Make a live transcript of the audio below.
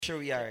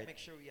He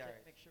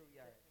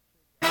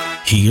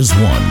has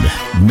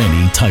won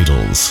many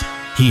titles.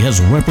 He has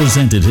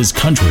represented his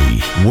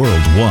country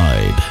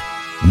worldwide.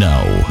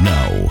 Now,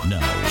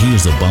 he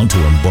is about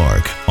to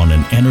embark on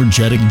an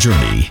energetic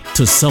journey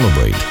to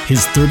celebrate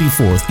his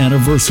 34th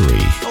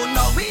anniversary. Oh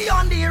no, we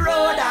on the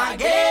road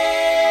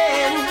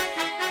again.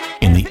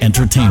 In the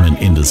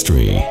entertainment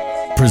industry,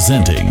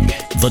 presenting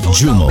the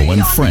Jumo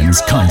and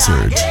Friends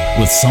concert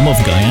with some of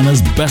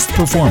Guyana's best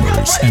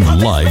performers and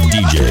live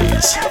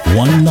DJs.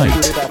 One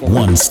night,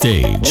 one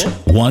stage,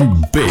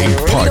 one big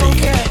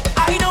party.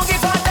 I don't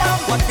give a damn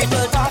what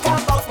people talk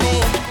about me.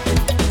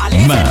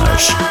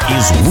 MASH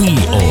is we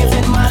own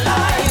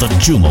the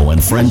Jumo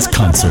and Friends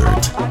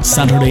concert,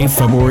 Saturday,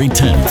 February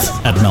 10th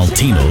at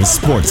Maltino's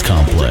Sports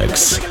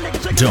Complex.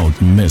 Don't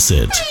miss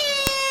it.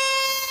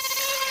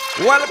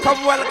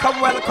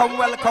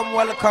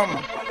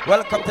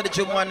 Welcome to the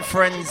Jumo and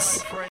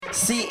Friends.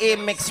 CA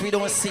mix, we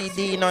don't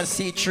CD nor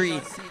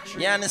C3.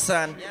 You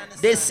understand?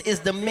 This is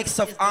the mix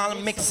of all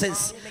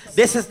mixes.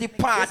 This is the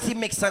party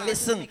mix. And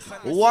listen,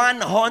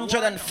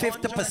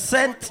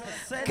 150%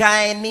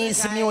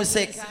 Guyanese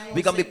music.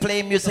 We're going to be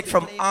playing music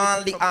from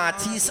all the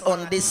artists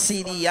on this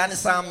CD. You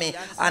understand me?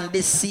 And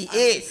this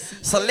CA.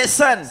 So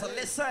listen,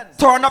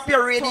 turn up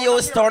your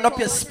radios, turn up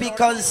your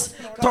speakers,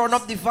 turn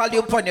up the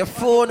volume on your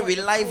phone.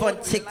 We're live on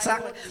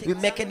TikTok. We're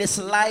making this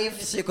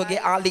live so you can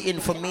get all the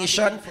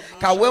information.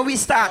 Because when we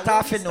start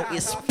off, you know,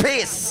 it's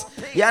pace.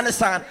 You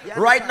understand?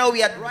 Right now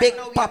we at Big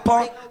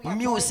Papa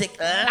Music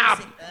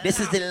Lab. This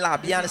is the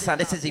lab, you understand?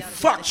 This is the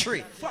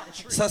factory.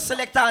 So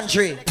select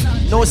Andre,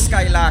 no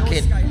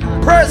skylarking.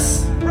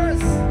 Press.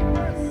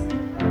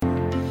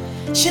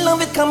 She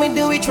love it, come and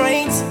do it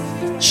right.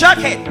 Check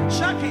it.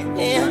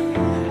 Yeah.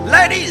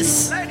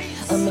 Ladies.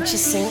 I'll make you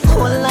sing, oh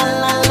la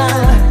la la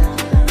la.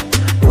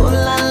 Oh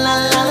la la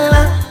la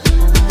la.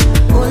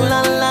 Oh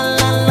la la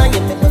la la. You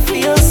make me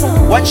feel so.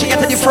 When she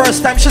entered the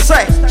first time, she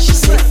say,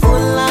 oh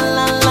la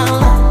la la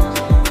la.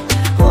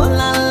 Oh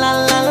la la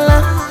la la.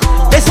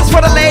 This is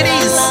for the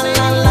ladies. La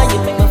la la. You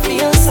make me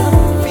feel so.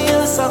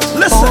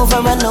 Listen.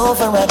 Over and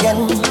over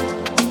again.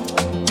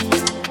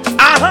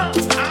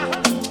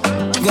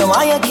 Girl,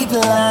 why you keep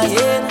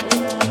lying?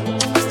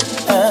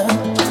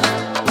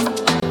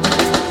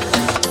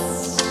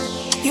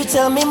 You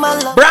tell me my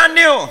love. Brand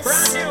new.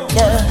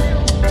 Yeah.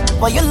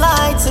 Why you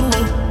lie to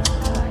me?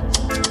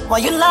 Why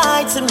you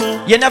lie to me?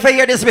 You never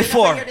hear this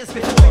before.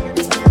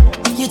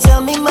 You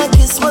tell me my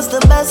kiss was the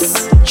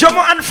best.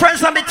 Jumo and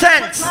Friends on the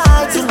 10th.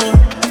 Lie to me.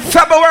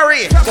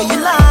 February. Girl, you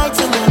lie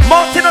to me.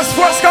 Mountain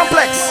Sports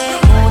Complex.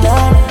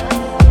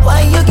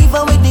 Why you give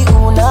her with the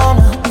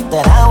unana?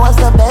 That I was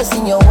the best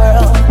in your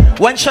world.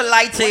 When she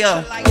lie to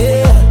you?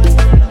 Yeah.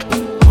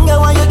 Girl,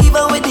 why you give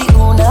her with the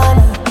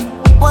unana?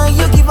 Why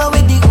you give her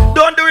with the unana?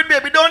 Don't do it,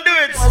 baby, don't do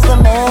it. I was the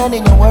man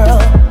in your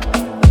world.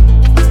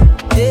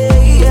 Yeah.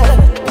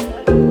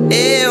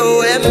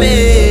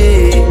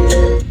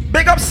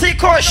 Big up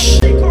C-Kush.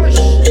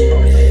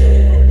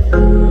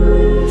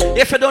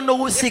 If you don't know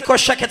who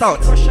C-Kush, check it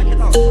out. A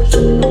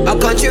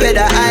country with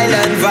an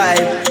island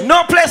vibe.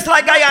 No place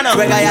like Guyana.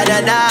 Where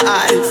Guyana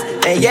dance.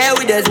 And yeah,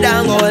 we just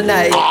down all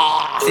night.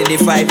 See the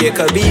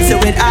 5-acre beats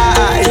with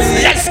eyes.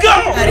 Let's go.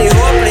 And the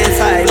whole place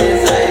high.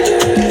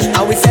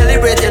 And we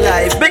celebrate your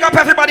life. Big up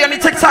everybody on the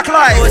TikTok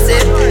live.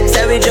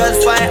 Say we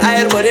just fine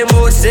aisle, but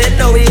emotion.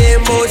 No, we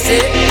ain't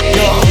motion.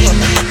 No.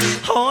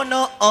 Oh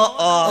no,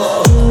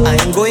 I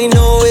ain't going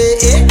nowhere.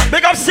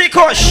 Big up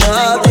C-Kush.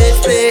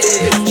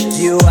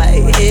 You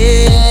I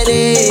hate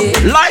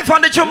it. Live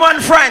on the Jumo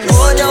and Friends.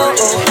 Oh no,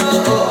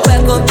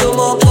 welcome to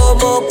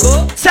Moko.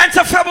 10th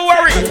of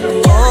February.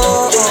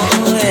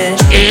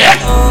 Yeah.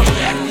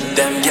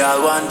 Them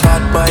girl want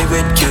bad boy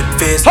with cute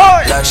face.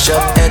 Hey. Lash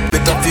up head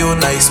with a few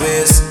nice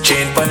ways.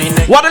 Chain pony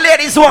neck. What the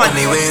ladies want?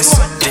 Anyways,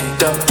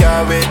 tint up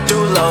car with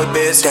too loud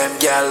bass. Them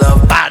girl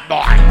love bad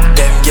boy.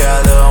 Them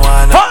girl don't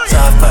want Hey.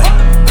 soft boy.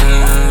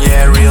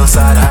 Yeah, real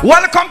sad.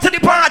 Welcome to the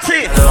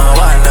party. Don't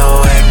want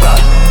no egg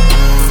back.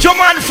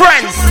 Jumo and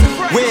Friends.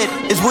 Wait,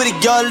 is with a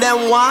girl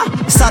them want?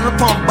 Saddle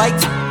pump bike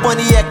on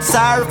the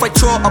XR. If I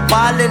throw a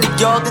ball in the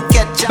girl can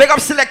catch ya. Big up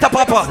Selector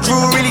Papa.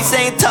 Drew really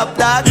saying top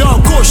dog. Yo,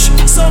 Kush,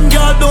 some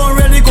girl don't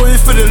really go in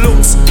for the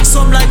looks.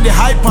 Some like the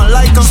hype and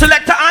like them.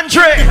 Selector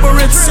Andre. People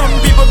rich, some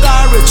people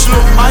got rich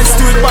look. I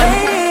do it by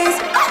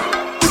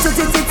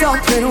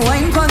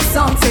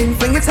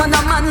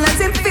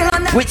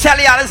we tell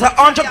y'all it's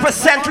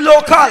 100%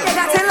 local.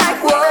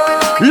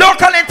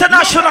 Local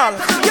international.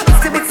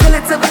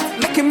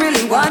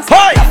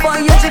 Hey!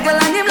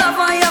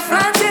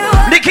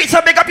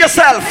 Nikita, big up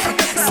yourself.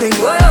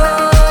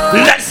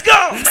 Let's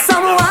go.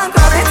 Someone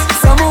grab it,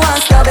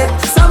 someone stab it.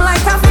 Some like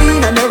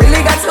caffeine and they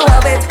really got to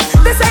have it.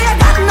 They say you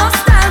got no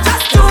style,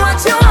 just do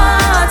what you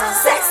want.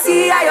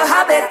 Sexy, how you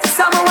have it.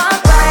 Someone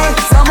cry,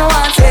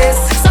 someone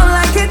taste. Some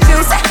like it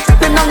juicy,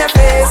 dripping on their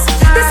face.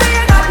 They say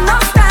you got no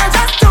style,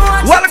 just do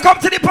what you want. Welcome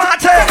to the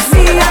party.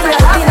 Sexy,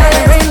 how you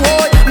have it.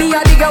 Me a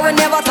the girl we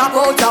never tap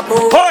out.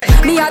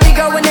 Me a the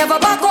girl we never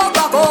back out.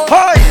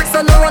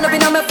 So no run up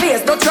in on my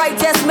face, don't try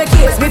test my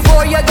case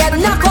before you get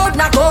knocked out.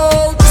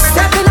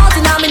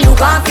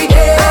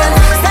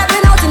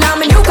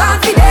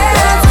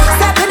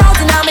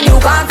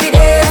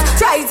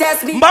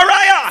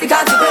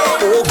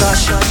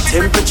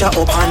 Temperature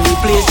up and the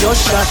place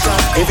just shut.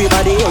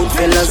 Everybody out,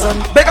 fellas on.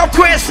 Big up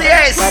Crazy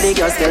Ace. Everybody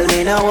just tell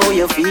me now how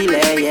you feel,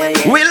 yeah.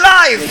 We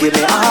live. Give me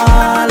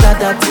all of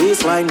that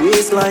waistline.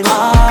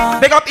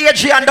 Big up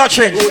AG and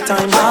Dutchin.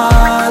 Time,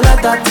 all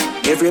of that.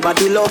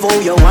 Everybody love how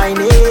you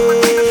whine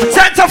it.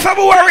 10th of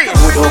February.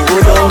 Go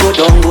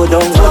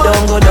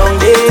down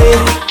there.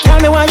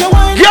 Tell me why you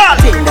whine. Yeah.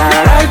 Thing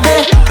that right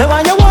there. Me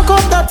why you walk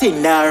up that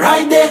thing that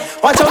right there.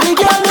 Watch out the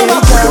girl never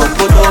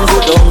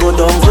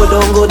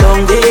go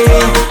down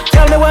there.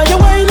 Tell me why you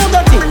whine up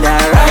that thing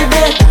that right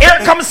there. Here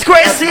comes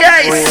Crazy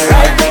Ace.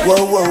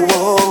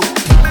 Whoa.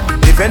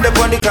 Defend up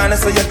on the corner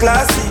so you're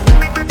classy.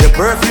 Your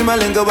perfume a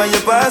linger when you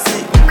pass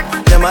it.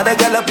 Them other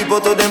gala people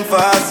to them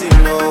fast, you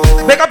know.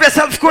 Make up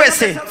yourself,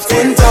 Crazy.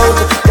 Tint out,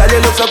 girl you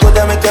look so good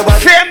I make your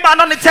body. Fame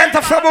band on the 10th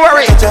of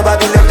February. Touch your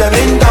body, left them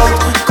in doubt.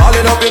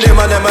 Calling up in them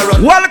and them a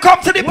run. Welcome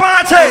to the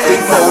party.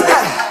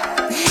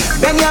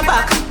 Bend your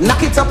back,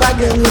 knock it up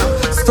again.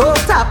 Stove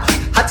top,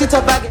 hot it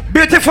up again.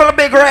 Beautiful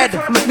Big Red.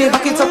 Make me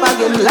back it up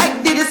again.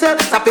 Like did you say,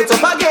 tap it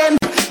up again.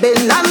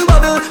 Bend and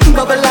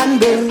bubble and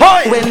bend.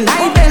 Boy. When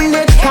I bend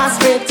it can't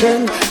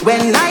straighten.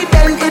 When I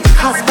bend it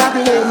has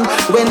problem.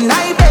 When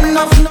I bend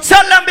off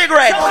Tell them Big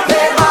Red.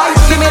 play, boy.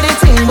 Give me the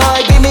thing,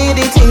 boy. Give me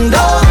the thing,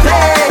 don't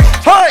play.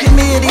 Boy. Give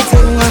me the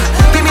thing.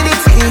 Give me the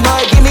thing,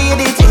 boy. Give me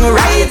the thing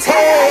right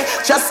here.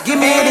 Just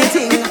give me the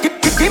thing.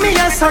 Give me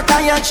your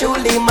sucker, your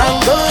chuli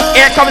mango.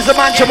 Here comes the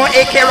man Jumo,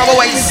 AK Rubber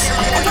Waist.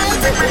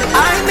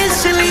 I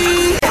miss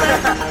Chili.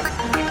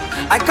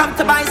 I come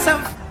to buy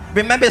some.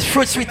 Remember it's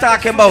fruits we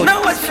talking about.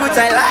 Know what fruit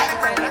I like?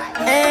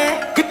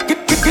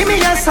 Give me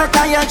your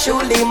sucker, your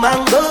chuli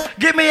mango.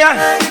 Give me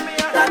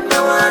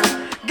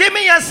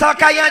a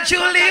sucker, your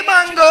Julie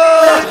Mango.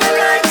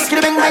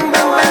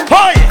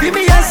 Boy. Give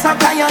me your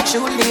sucker, your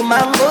chuli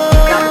mango.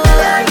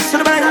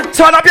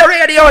 Turn up your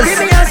radios. Give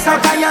me your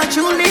sucker, your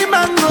chuli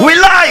mango. We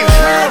live.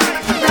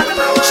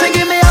 She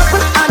give me apple,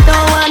 I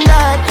don't want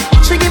that.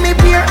 She give me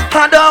pear,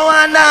 I don't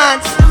want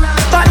that.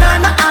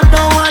 banana, I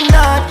don't want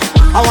that.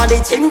 I want the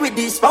thing with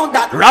this pound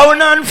that.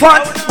 Round and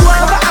fat.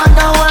 Guava, I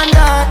don't want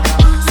that.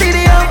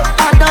 CDM,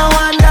 I don't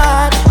want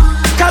that.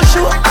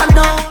 Cashew, I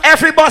don't.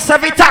 Every bus,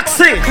 every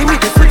taxi. Give me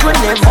the food when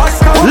they must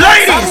come.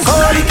 Ladies.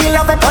 The kill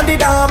of it on the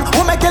dam.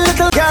 Who make a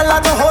little girl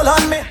out to hold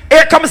on me?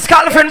 Here comes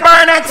Calvin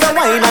Burnett. The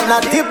wine and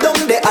not deep down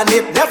there and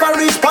it never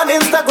reach on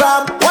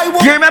Instagram. Why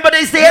won't You remember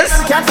these days?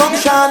 can't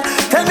function?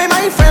 Tell me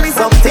my friend,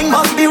 something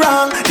must be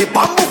wrong. The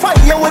bamboo fire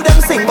with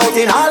them sing about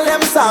in all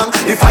them song.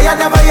 The fire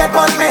never yet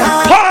burn me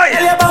hand. Hi.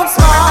 Tell you about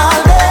small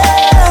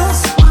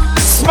days.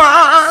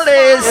 Small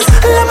is.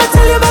 Let me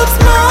tell you about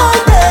small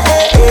days.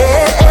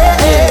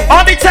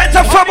 On the 10th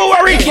of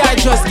February. I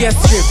just get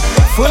stripped.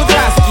 Full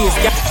glass keys.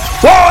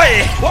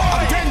 Boy.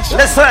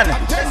 Listen.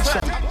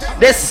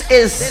 This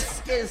is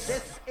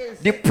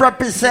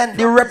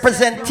the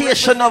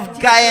representation of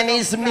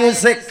Guyanese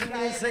music.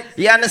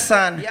 You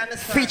understand?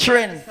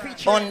 Featuring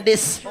on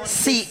this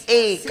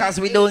CA, cause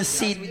we don't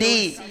see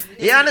D.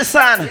 You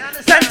understand?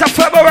 10th of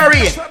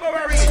February.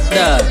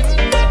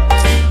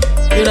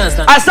 You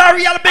understand?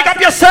 Azariel, big up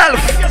yourself.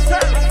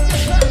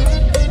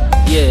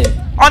 Yeah.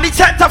 On the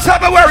 10th of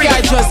February.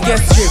 I just get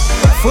stripped.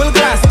 Full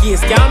glass keys.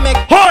 Can't make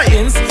Hoy.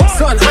 pins.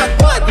 Son hot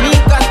but me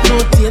got no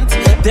tint.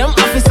 Them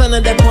officer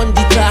and them on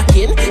the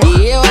talking.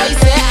 Yeah, I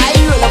say I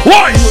roll up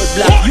Why? road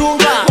black. You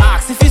gonna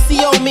ask if you see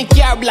how me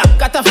car black.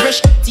 Got a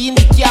fresh tea in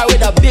the car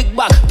with a big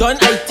back. Done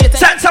I take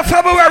 10th of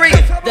February.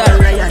 the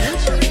Ryan.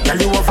 Girl,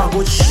 you have a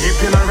good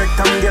shape in a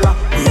rectangular.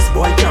 This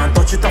boy can't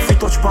touch it if he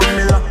touch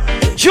Pamela.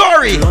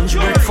 Jury. Lunch,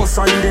 breakfast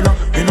and dinner.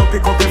 You know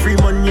pick up every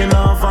man, you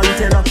know have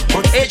antenna.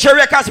 But AJ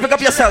Records, pick up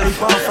yourself.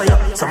 on fire.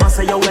 Some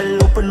say you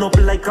well open up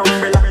like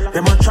umbrella.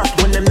 Them a chat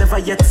when them never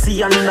yet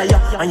see another.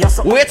 And you're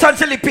so Wait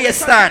until the PS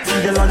starts.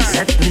 the lunch.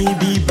 Let me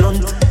be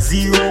blunt.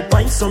 0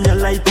 points from your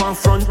light on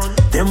front.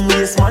 Them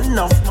waste man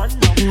enough.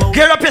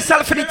 Gear up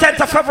yourself for the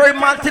 10th of February,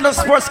 Martino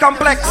Sports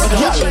Complex.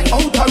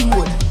 Out the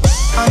road.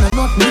 And a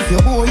nothing if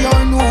your boy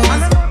or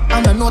nose.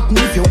 And a nothing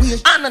if your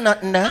waist. And a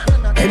nothing there.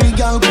 Any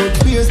girl could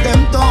pierce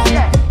them tongue.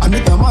 And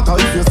it no matter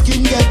if your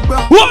skin get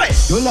brown. What?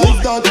 Your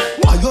life that,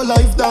 or your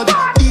life that.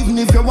 Even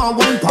if you want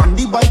one on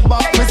the bike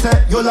back, me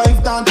say your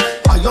life that,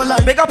 or your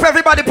life. Big up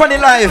everybody on the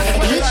live.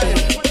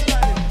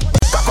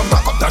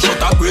 Back up, dash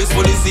out a brace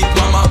for the seat,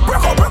 mama.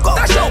 Break up,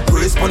 dash out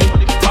brace for the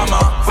mama.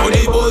 For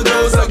the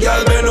bulldozer,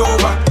 girl bend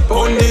over.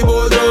 On the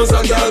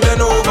bulldozer, girl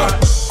bend over.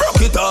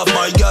 Broke it off,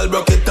 my girl,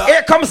 broke it off.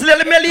 Here comes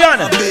Lily Million.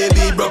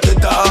 Baby, broke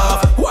it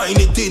off. Wine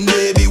it in,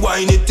 baby,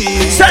 wine it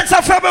in. 10th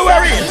of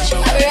February.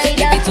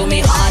 Give it to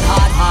me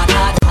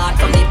hard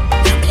from the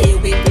play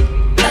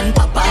with and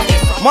papa.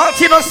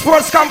 Martino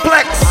Sports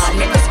Complex.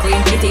 Make a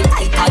screen pretty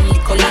tight and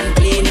little and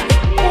clean.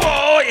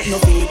 Boy. No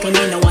feel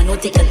me, no one no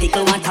take a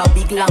tickle, want a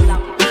big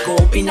long. Go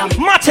up in a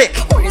Matic.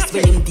 forest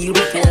when him deal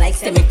with me like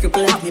semi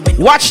cripple have me been.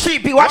 Watch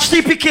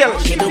TP kill.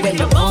 Table when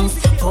me bounce,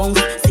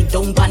 sit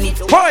down pan it.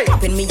 Hoy.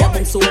 When me have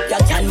them so you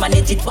can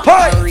manage it. But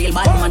Hoy. a real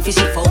bad man fish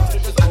it out.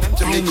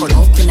 I'm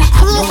out in a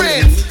Prove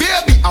it,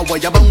 baby. How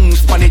you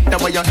bounce on it?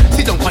 How you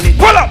sit down on it?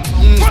 Pull up.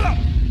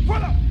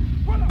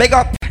 Big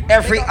up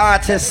every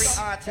artist.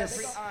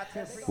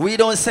 We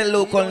don't say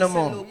local no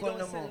more.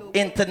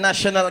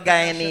 International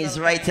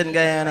Guyanese right in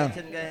Guyana.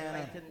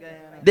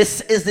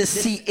 This is the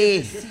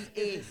CA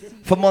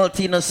for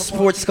Maltino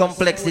Sports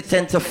Complex, the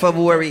 10th of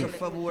February.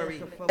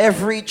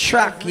 Every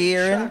track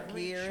here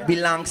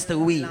belongs to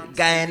we,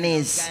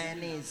 Guyanese.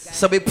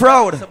 So be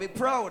proud.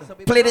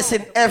 Play this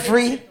in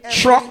every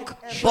truck,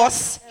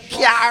 bus,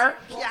 car,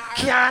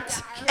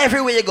 cat,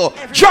 everywhere you go.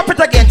 Drop it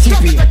again,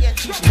 TP.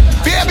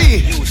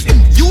 Baby,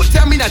 you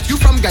tell me that you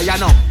from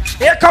Guyana.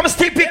 Here comes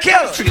TP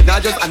Kill.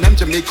 Trinidad just and I'm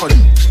Jamaican.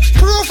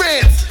 Prove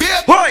it,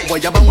 babe. Boy,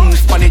 you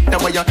bounce, pan it,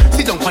 boy, you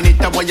sit down, pan it,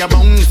 boy, you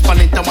bounce, pan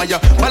it, boy, you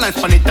balance,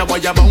 pan it, boy,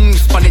 you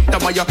bounce, pan it,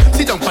 boy, you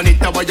sit down, pan it,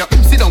 boy, you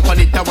sit down, pan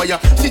it, boy, you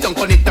sit down,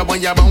 pan it, boy,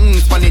 you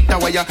bounce, pan it,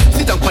 boy, you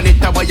sit down, pan it,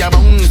 boy, you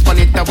bounce, pan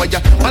it, boy,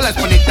 you balance,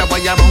 pan it, boy,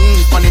 you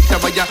bounce, pan it,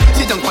 boy, you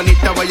sit down, pan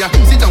it, boy, you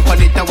sit down,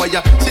 pan it, boy,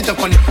 you sit down,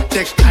 pan it.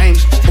 Take time,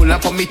 pull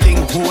up on me thing,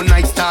 whole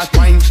night start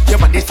wine. Your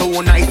body so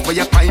nice, but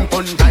you fine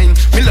fun time.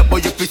 Me love boy,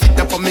 you fi sit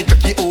up for me,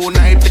 jockey all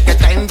night. Take your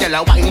time, girl,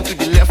 I wine to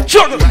the left,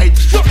 juggle right.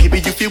 Baby,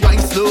 you fi wine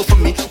slow for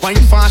me, wine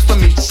fast for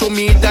me. Show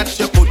me that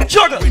you could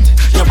juggle it.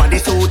 Your body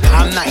so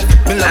damn nice.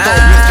 Me love how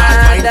you start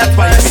wine, that's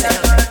why.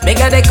 Make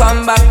they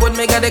come backward,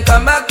 make they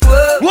come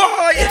backward.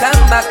 Why?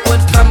 Come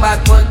backward, come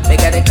backward.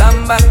 Make they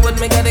come backward,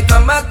 make they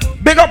come back.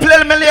 Big up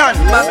Lil Million.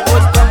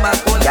 Backward, come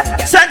backward.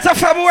 10th of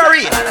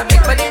February.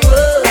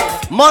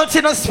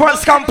 Maltino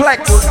Sports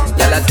Complex.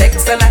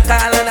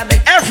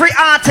 Every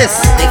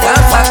artist,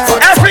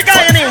 every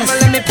Guyanese.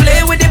 Let me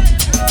play with it,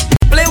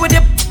 play with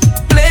it,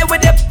 play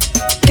with it.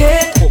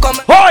 Come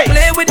Hoy.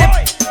 play with it,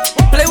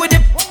 play with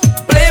it,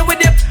 play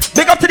with it.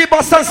 Big up to the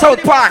Boston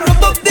South Park.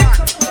 Rub up dip,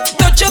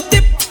 touch up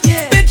dip,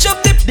 pitch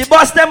up dip. The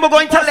boss them we're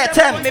going to let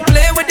them. Let me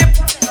play with it,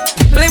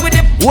 play with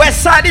it.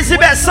 West side is the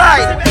best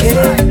side.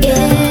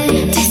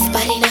 This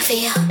body not for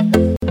you.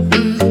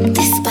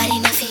 This body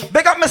not for you.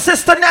 Big up my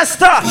sister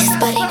Nesta. This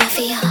body not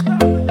for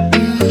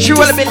you. She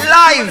will be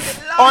live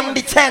on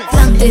the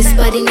 10th. This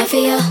body not for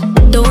you.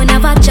 Don't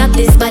ever chat.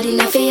 This body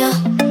not for you.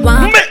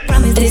 One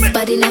promise. This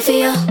body not for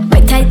you.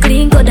 My tight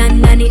clean good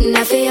and none it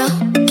not for you.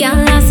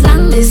 Can't last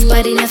long. This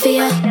body not for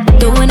you.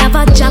 Don't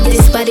ever chat.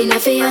 This body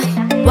not for you.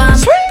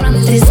 One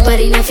promise. This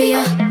body not for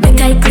you. My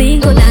tight clean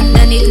good and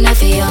none it not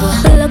for you.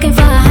 Looking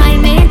for a high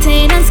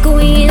maintenance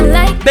queen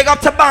like. Big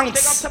up to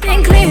Banks.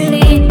 Think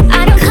clearly.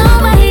 I don't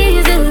come out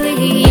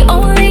easily.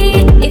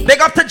 Only if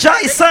Big up to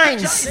Jai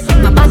Signs.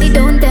 my body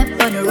don't dep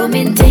on a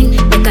roaming thing.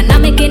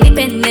 Economic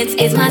independence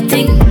is my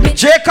thing.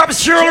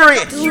 Jacob's Jewelry.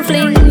 To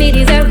fling me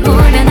deserve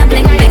more than a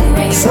bling bling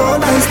ring. So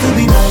nice to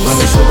be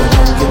nice.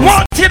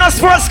 Maltino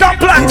Sports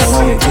Complex.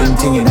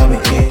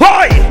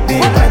 Hoy.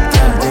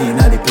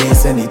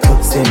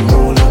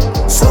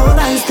 So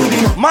nice to be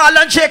nice.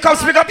 Marlon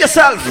Jacobs, pick up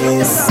yourself.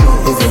 Yes.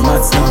 If you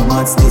mats now,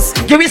 mats this.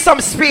 Give me some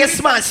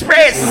space, man.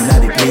 Space.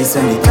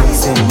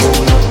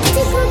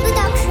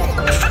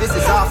 This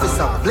is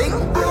Officer Blink.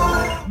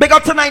 Big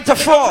up to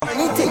 94.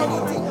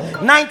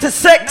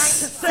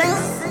 96.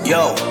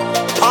 Yo,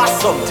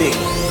 awesome thing.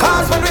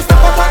 Cause when we step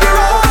up on the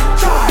road,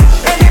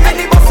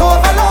 any bus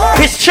overload.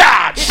 His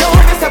charge. Yo,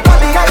 this a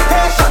body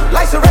agitation,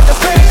 license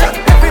registration.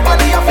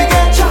 Everybody have to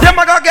get charged. Them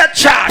a go get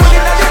charged. Put it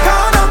in your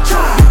corner.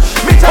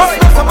 Me just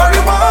smoke some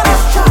marijuana.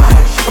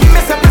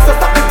 Mr.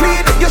 Stop the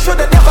bleeding. You should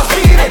have never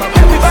seen it.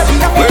 Everybody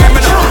have to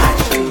get charged.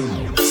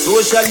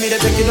 Social media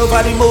taking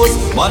over the most.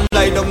 One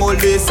lie down all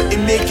this,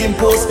 in making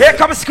posts. Here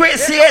comes Squid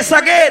CS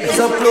again. It's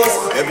up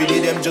close. Every day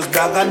them just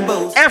brag and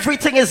boast.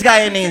 Everything is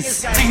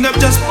Guyanese. Think them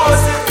just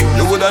post.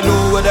 You woulda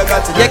know what I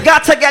got to do. You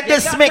got to get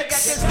this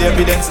mix. The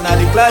evidence in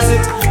the closet.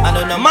 And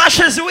on the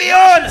Mashes we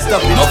on.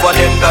 Stop it. Enough of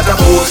them got a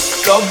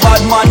post. Some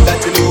bad man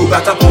that you know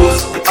got a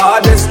post. The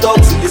hardest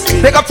dogs in the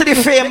street. Pick up to the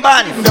fame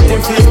band. Up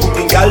on Facebook,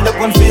 and gal up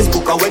on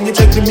Facebook. And when you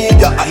check the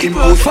media, I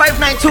impose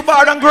 592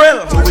 Bar and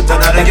Grill. to it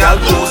another gal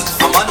post.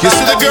 You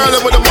see the girl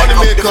with the money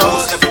maker.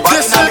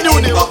 This is the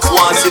new name.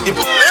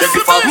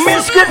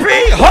 Miss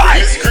Grippy. Hi.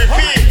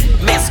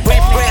 Miss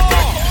Grip Grip.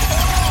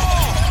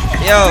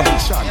 Yo.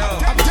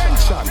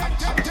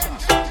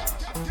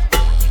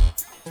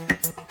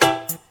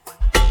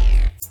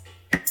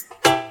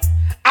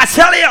 I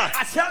tell ya.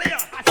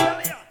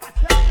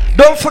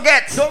 Don't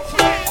forget.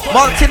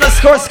 Maltino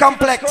Sports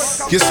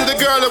Complex. You see the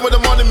girl with the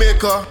money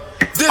maker.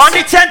 This On the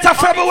 10th of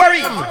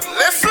February.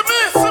 Listen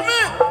me.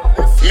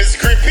 Miss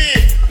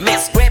Grippy.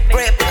 Miss Grip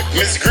Grip.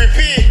 Miss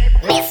Grippy.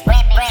 Miss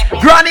Grip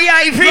Grip. Granny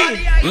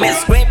Ivy.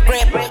 Miss Grip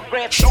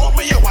Grip. Show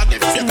me your one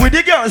if With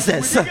the girls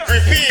this.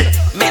 Grippy.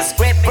 Miss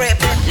Grip Grip.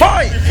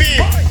 Boy.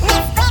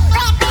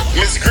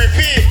 Miss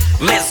Grippy.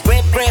 Miss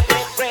Grip Grip.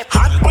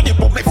 Hand when you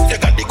put me figure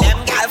the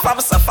Them gal from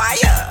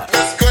Sapphire.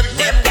 Miss good.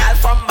 Them gal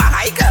from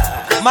Mahika.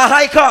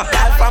 Mahika.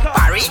 Gal from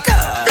Parika.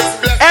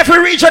 Every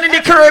region in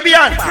the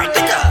Caribbean.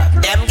 Partika.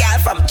 Them gal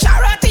from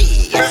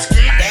Charity.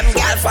 Them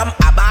gal from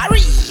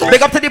Abari.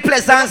 Big up to the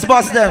Pleasance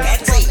boss them.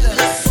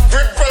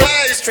 Grip for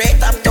life.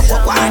 Straight up to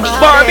Kwani.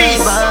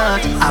 Barbies.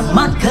 A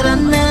man could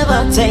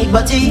never take,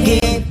 but he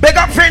gave. Big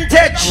up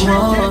Vintage.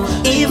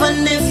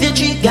 Even if you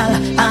cheat, girl,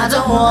 I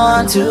don't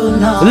want to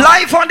know.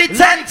 Live on the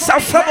 10th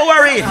of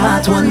February.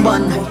 Heart one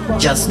bun,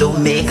 just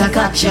don't make a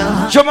catch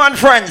ya. Jumo and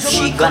friends.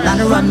 She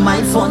gonna run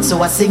my phone,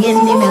 so I sing in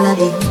the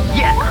melody.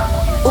 Yeah.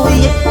 Oh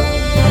yeah.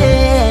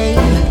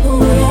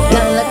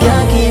 Girl, I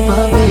can't keep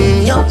up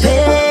with your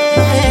pain.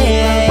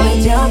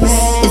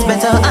 It's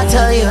better I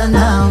tell you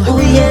now. Oh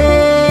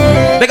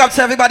yeah. Big up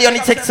to everybody on the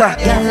TikTok.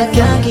 Girl, I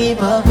can't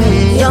keep up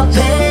with your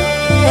pain.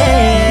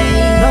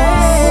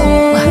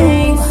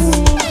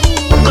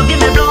 Go give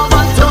me blow,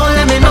 but don't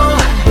let me know.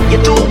 You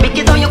too big,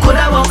 you know you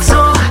coulda walked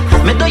so.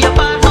 Me do your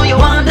part, no you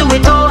want do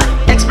it all.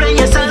 Explain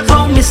yourself,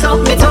 how me stop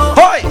me toe.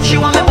 She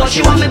want me push,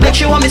 she want me beg,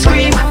 she want me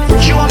scream.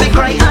 She want me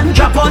cry and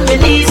drop on me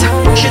knees.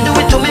 She do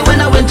it to me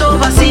when I went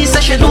overseas. So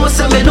she knows,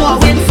 so me know how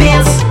it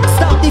feels.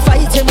 Stop the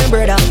fighting, my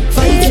brother.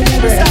 Fighting, my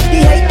brother. Stop the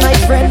hate, my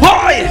friend.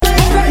 Boy!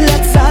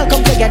 Let's all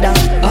come together.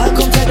 All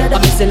come together.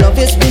 I say love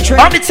is betrayed.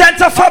 On the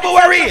 10th of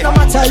February. No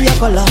matter your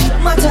color,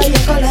 matter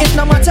your color. It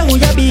no matter who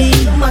you be.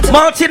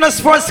 Mountain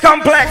Sports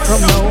Complex.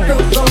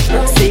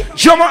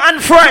 Jumo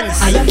and friends.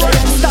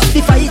 Stop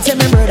the fighting,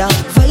 my brother.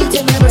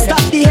 Fighting, my brother.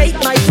 Stop the hate,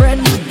 my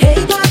friend.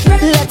 Hate, my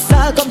friend. Let's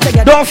all come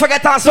together. Don't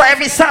forget also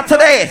every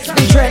Saturday.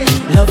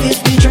 Love is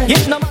betrayed.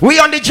 We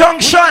on the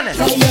junction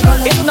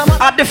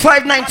at the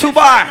 592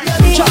 bar.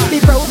 Be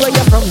proud where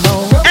you're from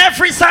now.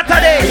 Every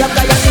Saturday.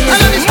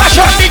 Smash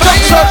up the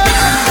junction.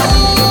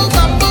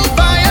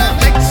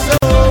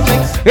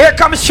 Here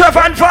comes Trevor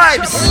and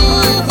Vibes.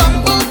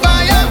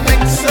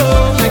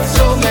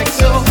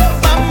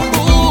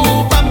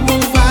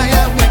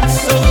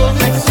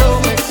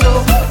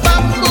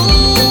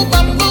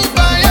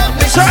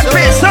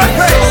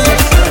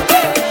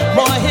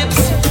 More hips,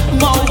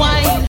 more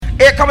wine.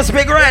 Here comes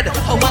Big Red.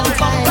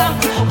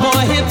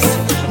 More hips,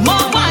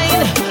 more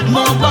wine,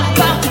 more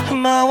bumper,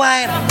 more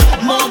wine,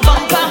 more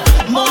bumper,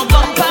 more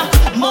bumper,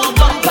 more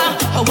bumper.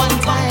 One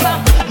bumper,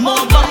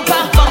 more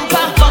bumper,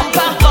 bumper,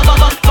 bumper,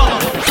 bumper.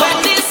 When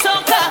this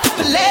soca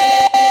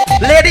play,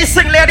 ladies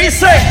sing, ladies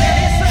sing.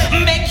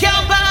 Make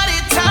your body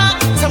talk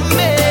to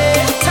me,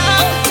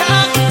 talk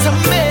to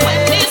me.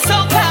 When this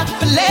soca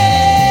play,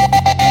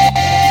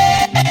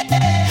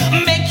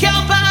 make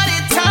your body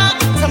talk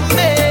to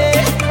me.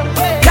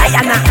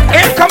 Guyana.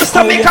 Here comes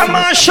Tamika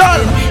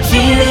Marshall.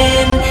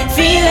 Feeling.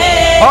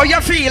 How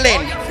you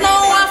feeling?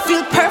 Now I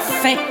feel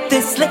perfect.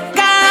 This liquor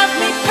got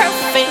me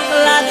perfect.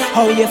 Lord,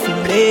 how you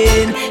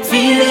feeling?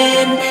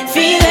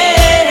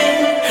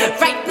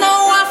 Right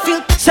now I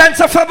feel 10th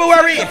of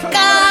February.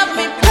 got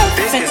me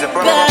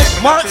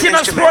perfect. Mountain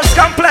Sports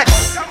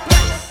Complex.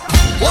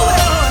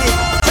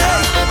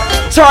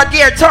 Third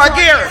gear. Third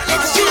gear.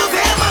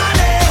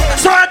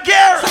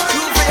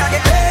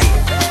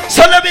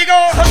 So let me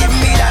go.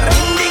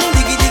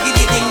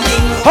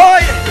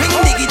 Hoy.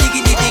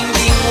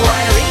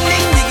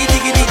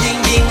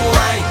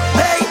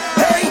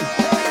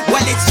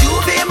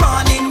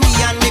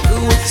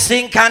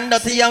 Sink and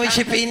dirty and we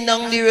shipping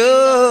down the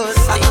road.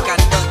 Sink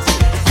and dirty.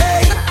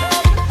 Hey,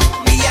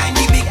 behind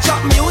the big chop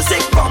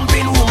music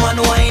pumping,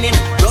 woman whining,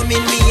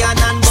 drumming me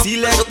and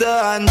select the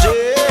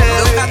Andre.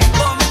 Look at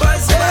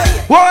bumpers,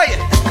 hey. Why?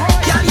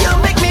 Yeah, you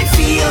make me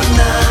feel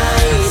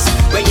nice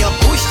when you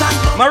push and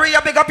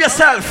Maria, big up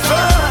yourself.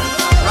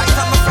 Right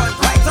on my front,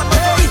 right on my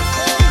front.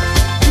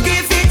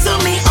 Give it to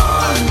me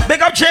on.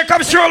 Big up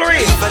Jacob's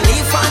Jewelry. Even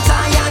if I'm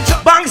tired,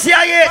 Banks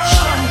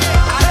CIH.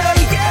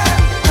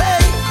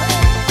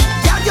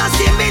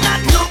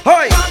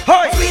 Hoi,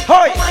 hoi,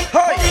 hoi,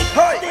 hoi,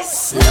 hoi.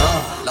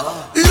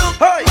 Look,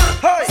 hoi,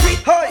 hoi,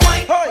 hoi,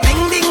 hoi.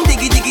 Ding ding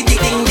diggy diggy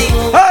ding ding ding.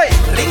 Hoi.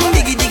 Ring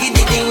diggy diggy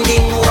ding ding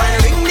ding. Why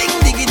ring ding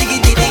diggy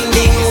diggy ding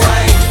ding.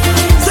 Why?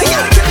 So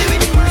you tell me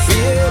with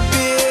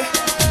baby,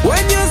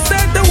 when you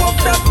start to walk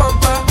that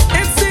bumper,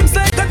 it seems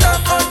like a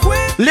dark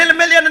earthquake. Little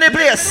Million in the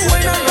place.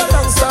 When I go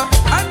down, sir,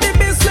 and the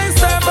bassline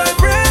start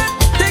vibrate.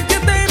 Take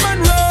your time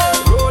and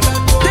roll.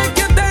 Take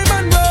your time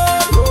and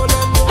roll.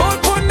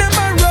 Hold on them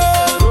and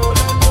roll.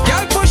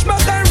 Girl push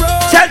back and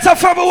roll. 10th of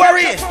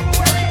February.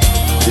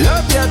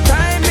 Love your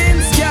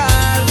timings,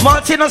 girl.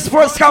 Mountain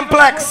Sports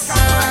Complex.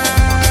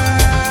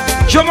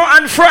 Jumo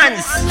and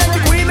friends.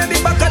 Queen of the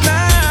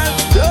bacchanal.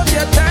 Love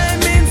your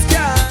timings,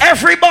 girl.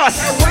 Every bus.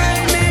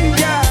 Whining,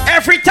 girl.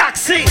 Every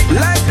taxi.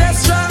 Like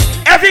that's right.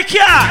 Every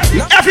car.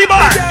 Every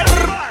bar.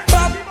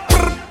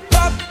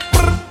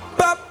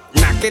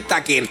 Knock it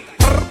again.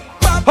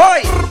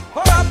 Hoi.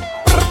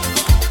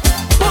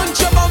 Punch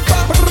your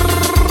bumper.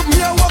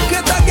 Me a walk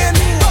it again.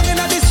 Banging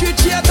on the street,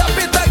 she a tap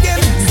it again.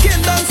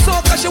 Skin down so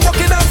cause she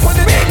walking out for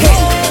the big.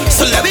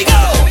 So let me go.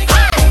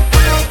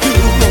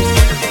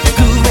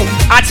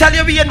 I tell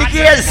you we in the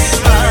gears.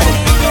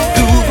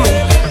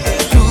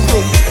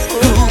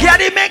 Get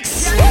the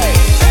mix.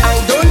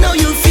 I don't know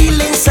you feel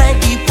inside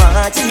the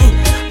party,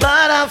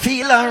 but I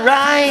feel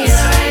alright.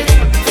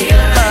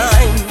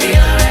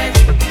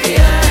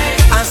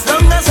 As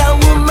long as a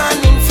woman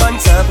in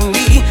front of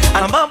me,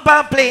 I'm up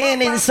and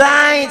playing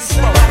inside.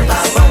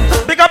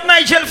 Big up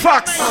Nigel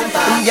Fox.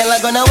 Girl,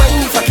 I'm gonna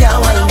whine if I can't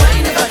whine.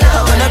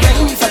 I'm gonna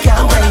grind if I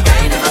can't whine.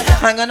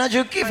 I'm gonna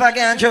juke if I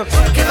can't juke.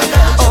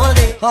 All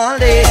day, all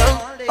day,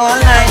 all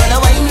night. I'm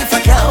gonna wine if I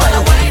can't wine.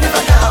 I'm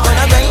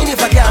gonna grind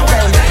if I can't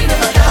grind.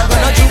 I'm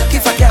gonna juke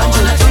if I can't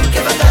juke.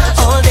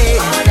 All day,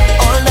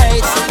 all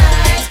night.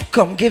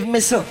 Come give me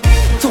some.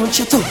 Don't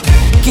you too?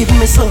 Give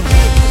me some.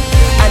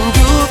 And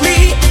groove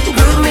me,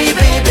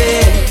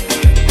 baby.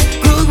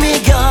 Groove me,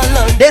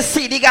 girl. This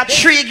CD got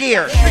 3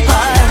 gear.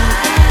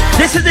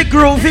 This is the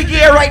groovy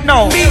gear right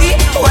now.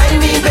 Wine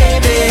me,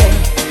 baby.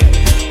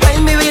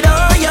 Wine me with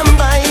all your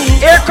might.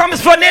 Here comes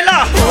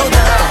Vanilla.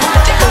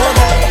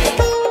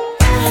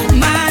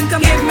 Man,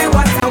 come give me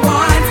what I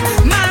want.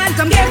 Man,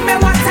 come give me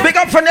what I want. Big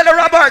up Vanilla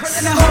Roberts.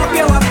 And I hope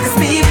you're up to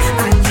speed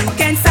and you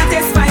can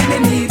satisfy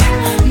the need.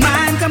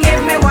 Man, come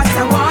give me what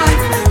I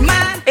want.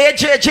 Man,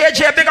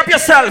 JJ, big up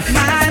yourself.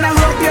 Man, I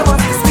hope you're up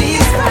to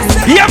speed.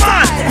 Yeah,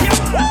 man.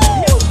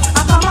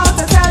 I come out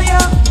to tell you.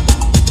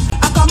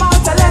 I come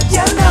out to let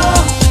you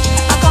know.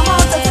 I come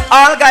out to tell you.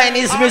 All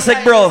Guyanese music,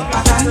 bro.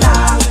 I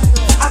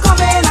come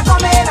in.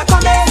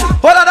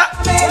 Hold on.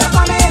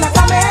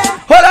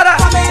 Hold on.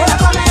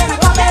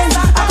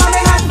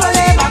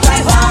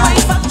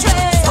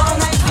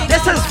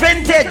 This is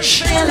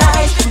vintage.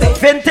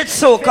 Vintage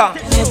soca.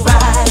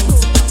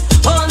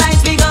 All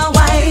night we gon'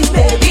 wine,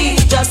 baby.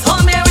 Just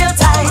hold me real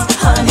tight,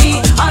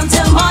 honey,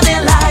 until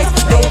morning light.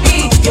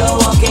 Baby, you're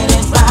walking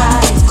it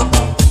right.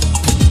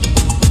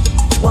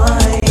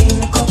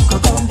 Wine,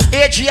 come.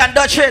 AG and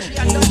Dutchin.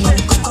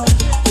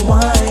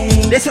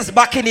 This is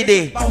back in the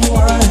day.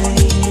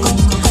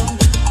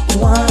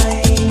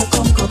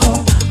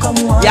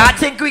 Yeah, I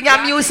think we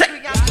got music.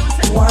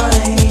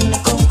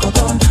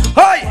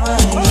 Hey!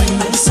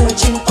 I'm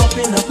searching up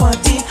in a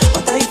party,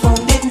 but I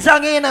found it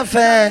song in a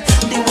fan.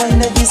 The wine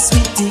that this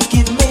sweetie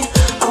give me,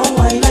 a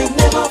wine I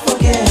never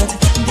forget.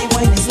 The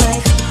wine is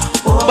like,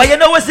 oh, but you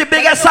know what's the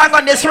biggest song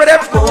on this rhythm?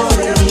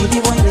 The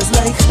wine is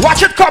like,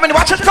 watch it coming.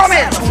 I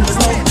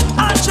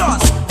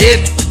just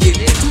dip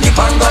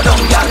and go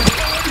down, girl.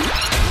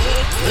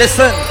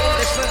 Listen,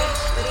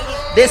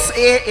 this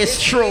A is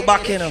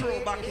throwback, you know.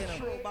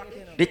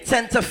 The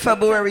 10th of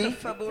February,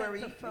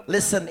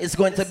 listen, it's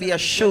going to be a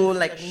show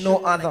like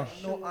no other.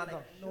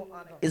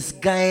 It's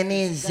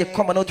Guyanese. You're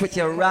coming out with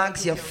your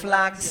rags, your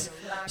flags,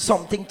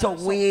 something to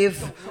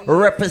wave,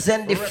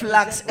 represent the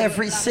flags,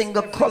 every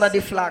single color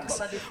the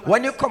flags.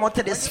 When you come out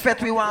to this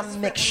fete, we want to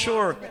make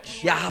sure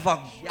you have a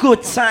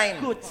good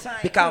time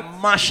because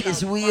MASH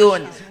is we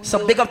own.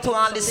 So big up to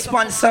all the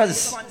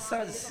sponsors.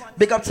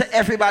 Big up to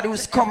everybody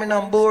who's coming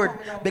on board.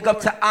 Big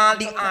up to all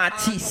the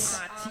artists.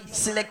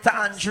 Selector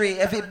Andre,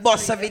 every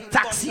bus, every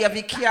taxi,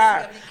 every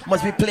car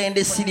must be playing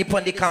this CD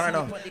on the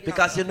corner.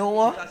 Because you know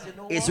what?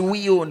 It's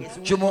we own,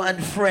 Jumo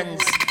and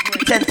Friends,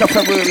 10th of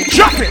February.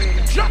 Drop it!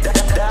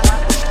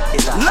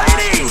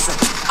 Ladies,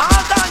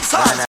 all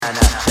dancers,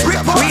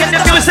 we in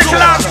the music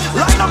lab.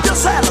 Line up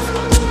yourself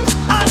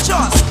and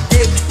just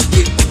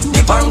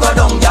dip and go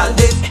down, y'all.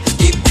 Dip.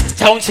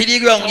 Don't see the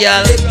ground,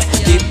 y'all.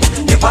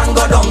 Dip and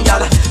go down,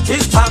 y'all.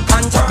 Tick-tock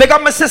and turn. Big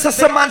up my sister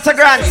Samantha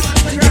Grant.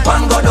 Dip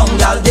and go down,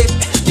 y'all. Dip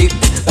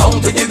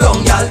down to the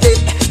ground, y'all. Dip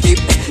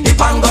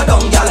and go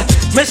down, y'all.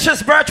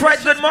 Mistress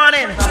Birthright, good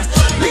morning.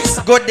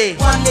 Good day.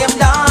 One them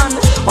down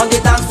on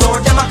the dance floor,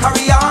 them a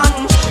carry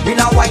on in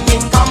a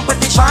whining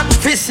competition.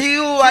 Fish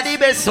you are the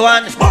best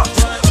one. But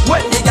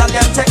when the girl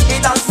them take the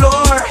dance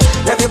floor,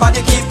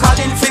 everybody keep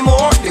calling for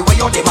more. The way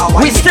you them a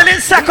whining. We still in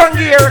second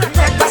gear.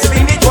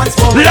 Spin it once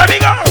more. Let me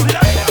go.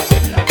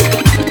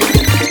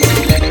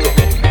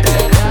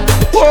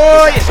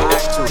 Boy.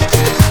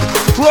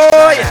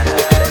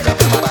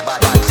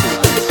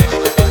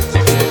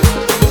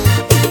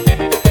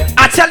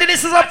 I tell you,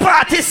 this is a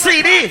party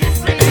CD.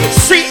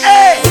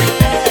 CA.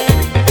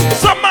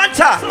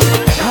 Samantha.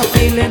 I'm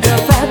feeling to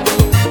fat.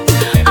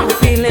 I'm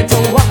feeling to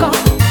walk up.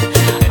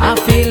 I'm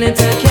feeling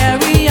to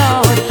carry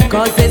on.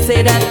 Cause they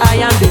say that I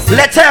am this.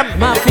 Let them.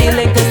 My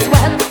feeling to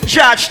swell.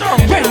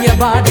 Georgetown. Bring your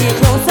body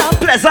closer.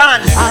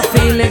 Pleasant. I'm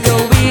feeling to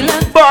wheel.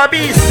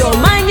 Barbies. Don't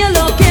mind you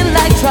looking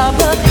like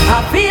trouble.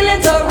 I'm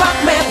feeling to rock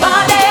my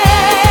body.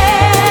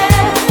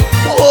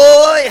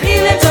 Boy.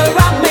 Feeling to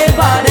rock my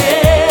body.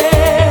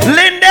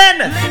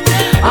 Linden.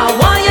 I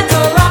want you to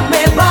rock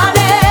my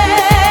body.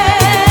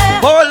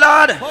 Oh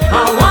Lord.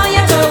 I want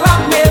you to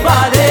rock my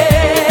body.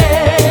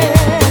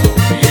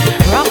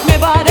 Rock my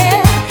body.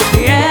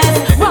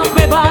 Yes. Rock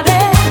my body.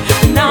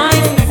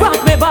 Nice. Rock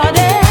my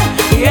body.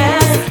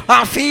 Yes.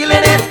 I'm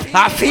feeling it.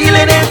 I'm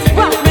feeling it.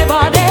 Rock my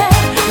body.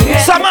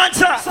 Yes.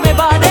 Samantha. Rock my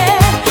body.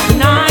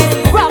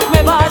 Nice. Rock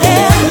my body.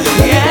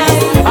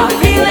 Yes. I'm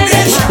feeling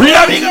it.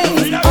 Let me go.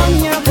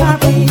 on your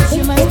carpet,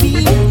 you must be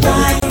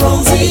like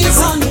roses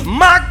on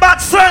Mark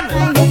Batson.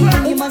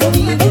 you must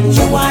be,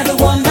 you are the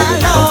one I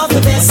love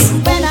the best.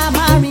 When I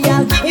marry,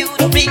 I'll give you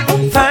the big.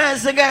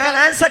 First the girl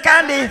and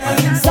secondly.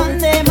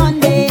 Sunday,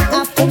 Monday,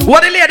 afternoon.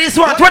 What the ladies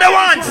want? What they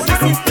want?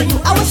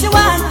 I wish you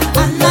want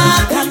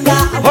anaconda.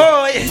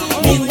 Boy.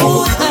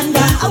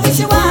 I wish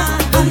you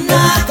want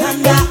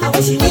anaconda. I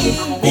wish you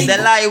need. The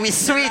lie we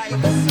sweet.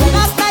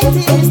 Last night in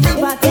the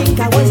sleep, I think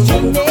I was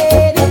dreaming.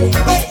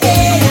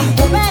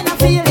 When I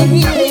feel it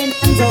healing,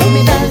 told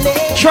me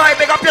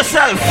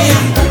yourself.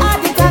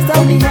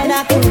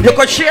 You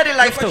could share the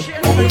life too.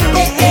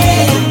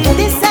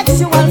 This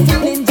sexual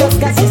feeling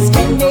just got you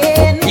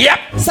screaming. Yep.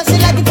 So she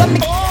like it from me.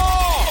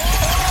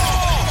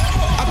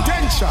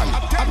 Attention.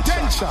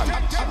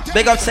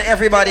 Big up to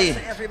everybody.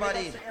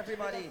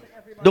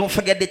 Don't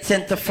forget the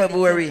 10th of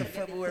February.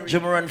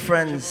 Jumo and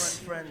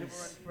friends.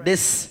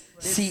 This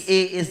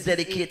CA is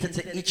dedicated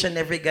to each and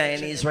every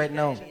Guyanese right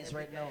now.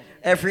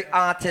 Every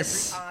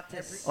artist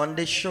on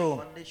this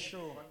show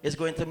is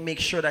going to make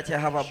sure that you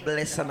have a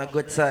blessed and a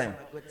good time.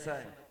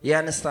 You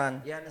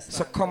understand?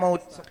 So come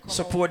out,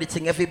 support the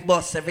thing. Every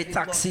bus, every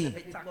taxi.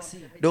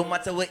 Don't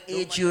matter what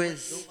age you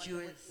is.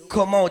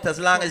 Come out as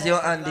long as you're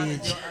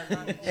underage.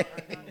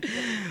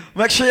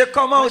 Make sure you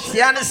come out.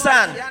 You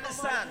understand?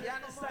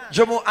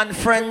 Jumo and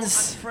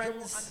friends.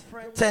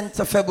 10th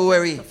of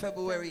February.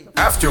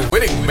 After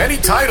winning many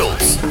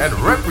titles and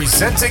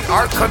representing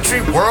our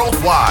country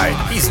worldwide,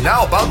 he's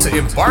now about to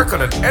embark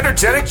on an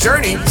energetic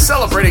journey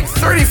celebrating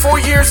 34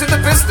 years in the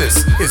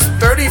business, his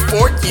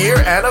 34th year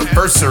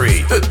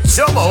anniversary, the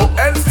Jumo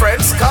and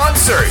Friends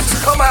Concert.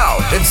 Come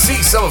out and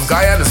see some of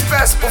Guyana's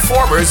best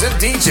performers and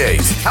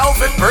DJs.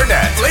 Alvin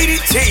Burnett, Lady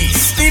T,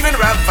 Stephen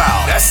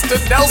Ramphal, Nesta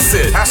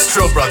Nelson,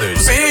 Astro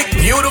Brothers, Big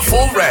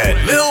Beautiful Red,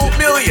 Lil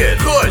Million,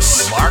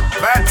 Kush, Mark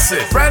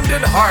Batson,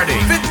 Brandon Harding,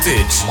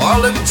 Vintage,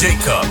 Marlon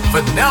Jacob,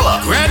 Vanilla,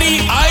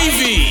 Granny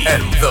Ivy,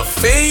 and the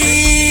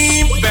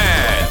Fame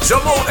Band.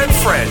 Jumo and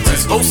Friends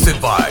is hosted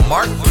by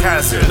Mark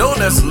Kazzer,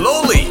 known as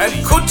Loli, and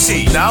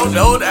Kuchi, now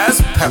known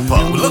as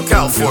Peppa. Look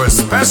out for a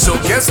special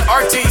guest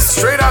artiste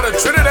straight out of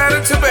Trinidad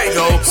and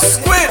Tobago,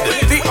 Squid,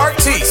 the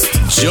artiste.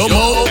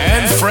 Jumo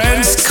and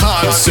Friends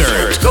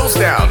Concert goes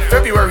down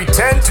February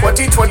 10,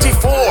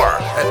 2024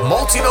 at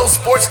Multino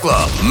Sports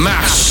Club.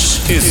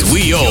 MASH is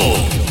we own.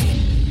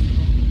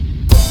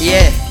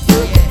 Yeah.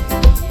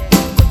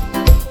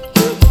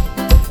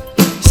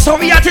 So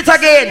we at it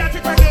again.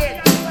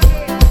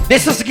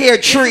 This is Gear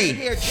 3.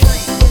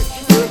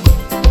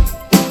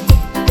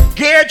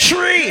 Gear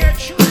 3.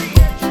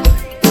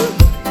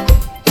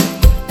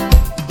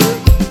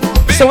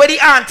 So where the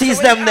aunties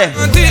them there?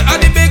 Auntie are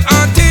the big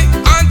auntie,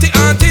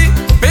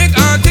 big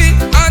auntie,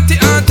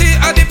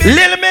 are the big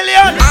Lil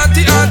Million.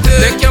 Auntie,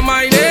 take your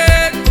mind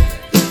in,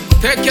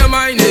 take your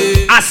mind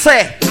in. I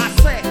say.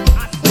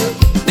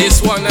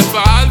 This one is for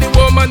all the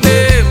woman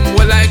them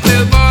who like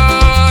little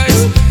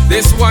boys.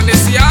 This one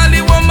is the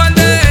only woman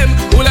them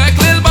who like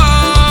little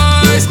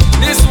boys.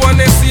 This one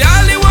is the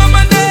only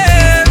woman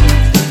them,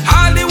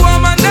 all the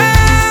woman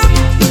them,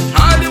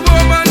 all the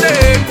woman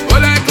them who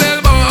like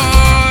little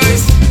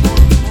boys.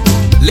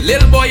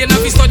 Little boy, you know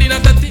fi study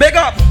not a thing. Big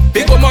up.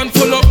 Big woman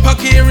full up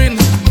pack hearing.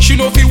 She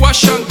know fi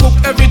wash and cook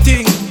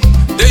everything.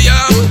 The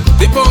yam,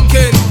 the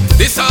pumpkin,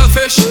 the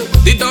saltfish,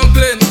 the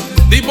dumpling,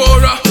 the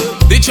bora,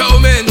 the chow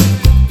mein.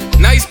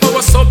 Nice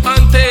power sub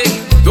and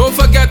thing. Don't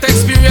forget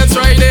experience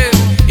riding.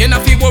 You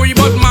not fi worry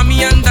about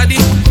mommy and daddy.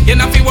 You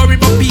not fi worry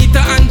about Peter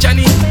and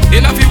Johnny.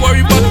 You not fi worry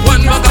about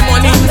one bag of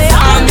money.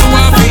 And you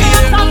want fi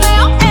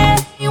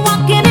You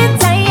walking in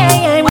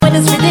time when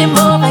it's rhythm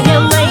over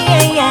your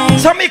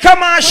mind. So me come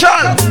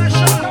Marshall.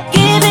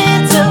 Give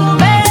it to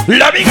me.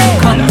 Let me go.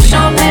 Come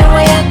show me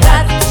where you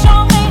got.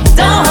 Show me.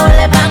 Don't hold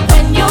it back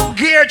when you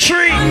Gear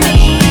 3.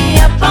 me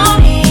up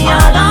on me,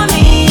 all on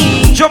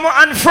me. Jumo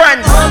and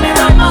Friends.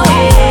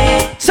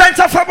 10th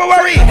of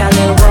February.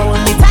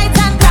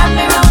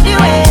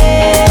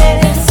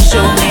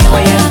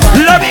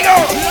 Let me go.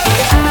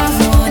 I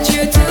want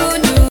you to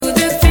do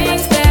the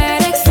things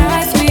that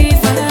excite me.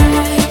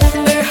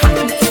 Her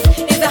hotness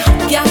is a hot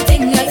girl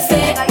thing, I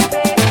say.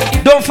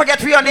 Don't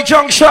forget we on the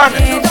junction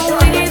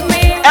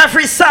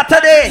every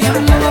Saturday.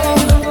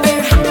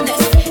 Her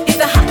hotness is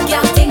a hot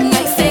girl thing,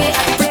 I say.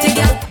 Pretty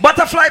girl.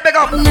 Butterfly, big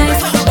up.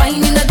 Nice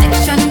wine in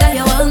addiction, die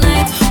all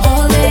night,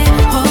 all day,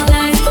 all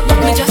night. Let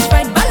me just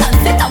right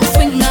balance it out,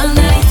 swing all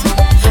night.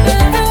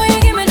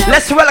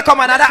 Let's welcome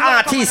another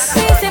artist.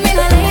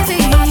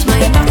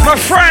 My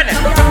friend,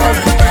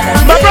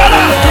 my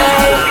brother.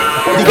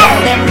 Go.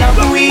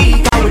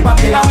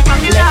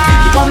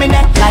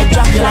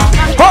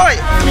 Hoy.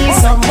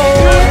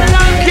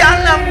 Y'all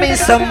love me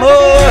some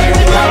more.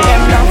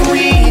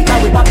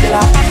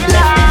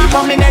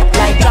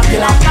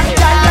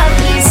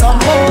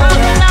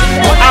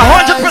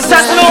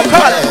 100%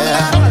 local.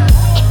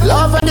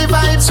 Love and the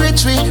vibes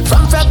switch we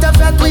from fat to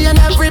fat we and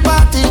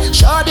everybody.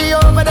 Shorty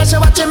over there, she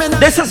watching me now.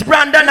 This is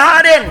Brandon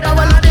Harding.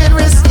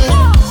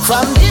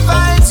 From the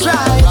vibes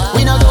right,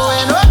 we not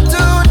going up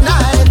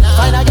tonight.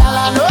 Find a gal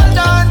and hold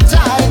on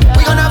tight.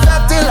 We gonna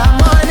fat till the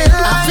morning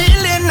light.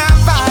 Feeling a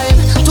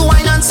vibe to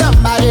wine on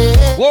somebody.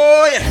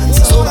 Whoa, yeah.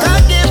 So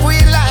God give we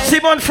life.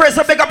 Simon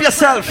Fraser, big up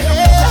yourself.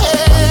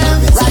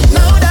 Right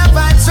now the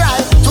vibes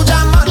right to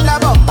jam on the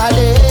bumper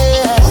day.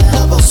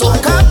 So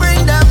God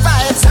bring the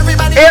vibes,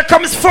 everybody. Here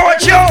comes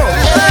Forjo.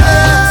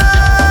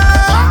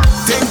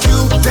 Thank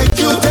you, thank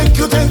you, thank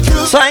you, thank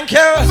you. Thank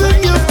you.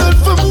 Thank you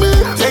for me.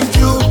 Thank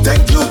you,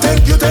 thank you,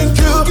 thank you, thank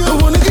you. I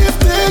wanna give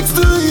thanks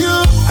to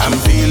you. I'm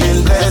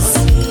feeling blessed,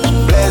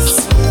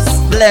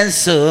 blessed,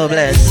 blessed, so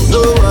blessed. No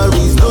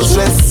worries, no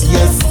stress,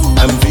 yes,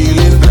 I'm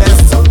feeling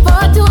blessed.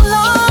 For too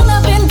long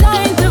I've been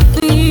dying to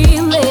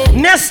feel it.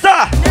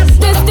 Nesta!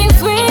 This thing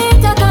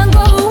sweet, I can't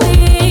go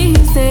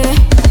easy.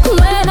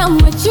 When I'm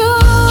with you,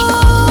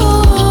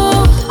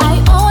 I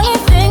only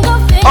think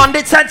of things. On the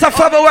 10th of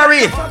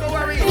February,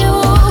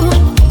 You,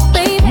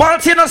 baby.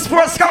 Martina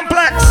Sports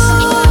Complex.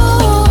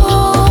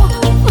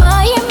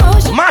 My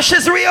emotions. Mash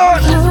is real.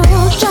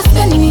 You just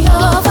bend me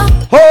over.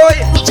 Hoy!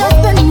 Just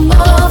bend me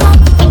over.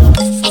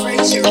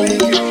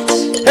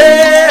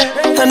 Hey!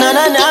 Na na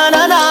na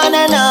na na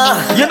na na.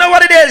 You know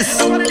what it is?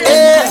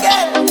 Hey.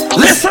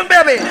 Listen,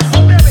 baby.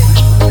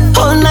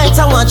 All night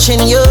I'm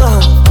watching you.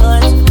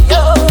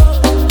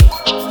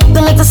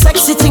 The little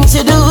sexy thing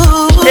to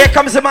do. Here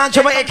comes the man,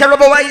 Jamaica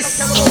Rubber Weiss.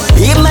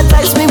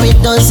 Hypnotize me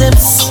with those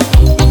hips.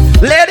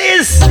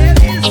 Ladies,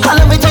 I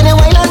love it when you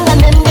wine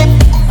and then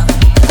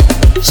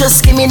dip.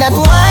 Just give me that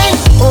wine,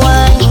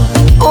 wine,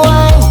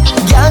 wine.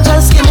 Girl,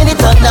 just give me the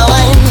thunder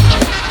wine.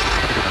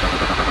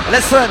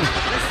 listen.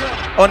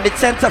 On the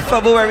 10th of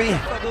February,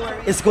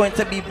 it's going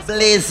to be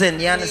blazing.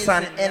 You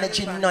understand?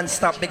 Energy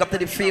non-stop. Big up to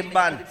the fame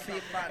band.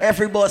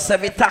 Every bus,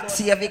 every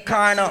taxi, every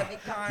car now.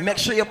 Make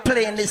sure you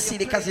play in this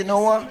city, because you know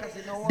what?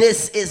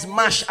 This is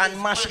MASH,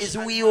 and MASH is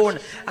we own.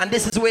 And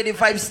this is where the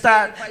vibes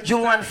start.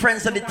 Jumo and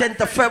friends on the 10th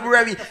of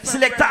February.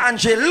 Selector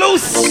Andre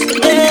loose.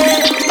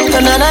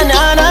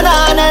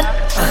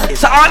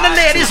 So all the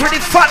ladies with the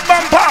fat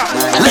bumper.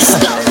 Listen.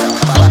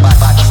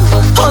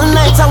 All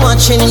night I'm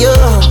watching you.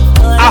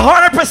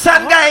 100%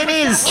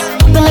 Guyanese.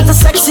 The little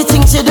sexy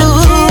thing to do.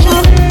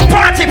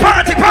 Party,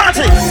 party,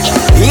 party.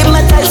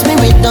 Hypnotize me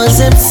with those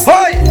hips.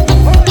 Hoy.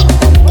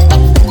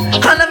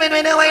 I love it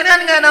when you wine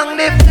and get on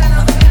dip.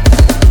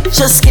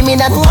 Just give me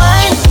that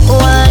wine,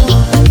 wine,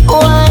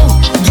 wine.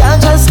 Girl,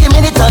 just give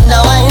me the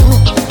thunder wine.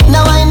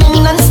 Now I'm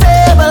in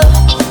unstable,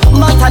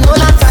 but I know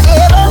not to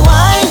able.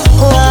 Wine,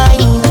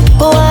 wine,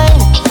 wine.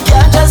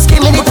 Girl, just give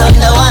me the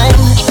thunder wine.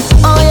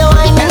 Oh, you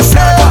wine and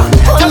slow.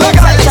 Oh, you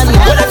tight and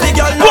well, every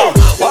girl know.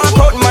 Walk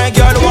out, my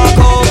girl, walk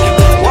out.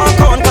 Walk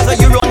out, cause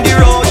you run the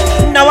road.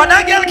 Now when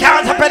a girl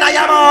can't open I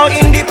am out.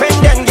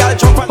 Independent girl,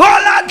 jump on.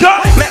 Hold on, go.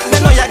 Make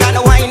them know you got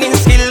a whining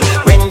skill.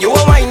 When you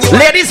a wine, you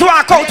ladies,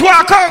 walk out,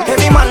 walk out.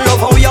 every man love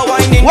how you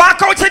whining.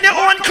 Walk out in your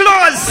own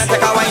clothes.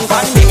 Take a wine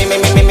pan, me,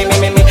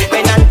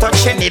 when I'm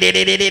touching. And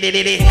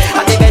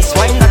the best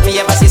wine that me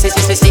ever see.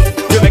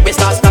 You make me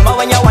start stammer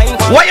when you wine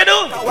pan. What you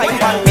do? Wine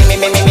pan,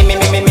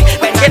 me.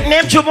 Get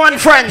named Jumo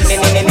and friends. And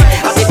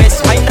the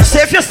best wine that.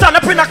 Say if you stand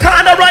up in a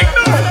corner right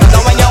now.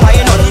 Now when you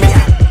wine on me.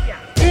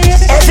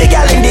 Every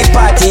girl in the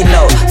party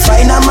now,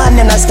 find a man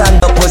in a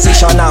stand-up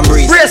position and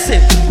breathe. Brace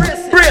it,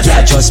 brace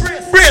Yeah, it, just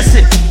brace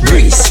it.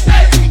 breathe.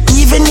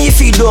 Even if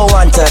you don't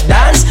want to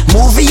dance,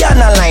 movie on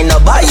a line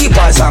up, buy you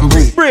pants and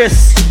breathe.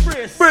 Brace,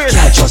 brace,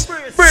 Yeah, just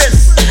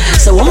brace.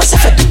 So what must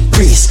I do?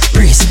 Breeze.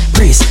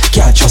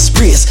 Can't just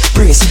breeze.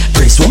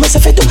 What must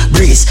I do?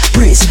 Breeze.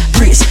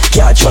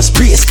 Can't just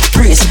breeze.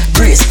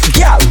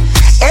 Girl,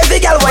 every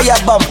girl where your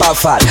bumper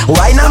fat,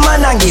 why no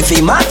man and give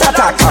him a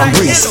attack and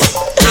breeze.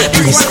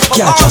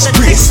 Can't just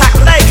breeze.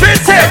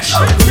 Vintage.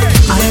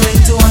 I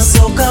went to a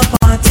soca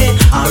party,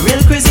 a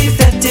real crazy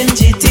fete in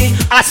GT.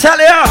 I tell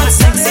you,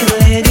 Sexy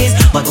ladies,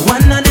 but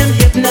one of them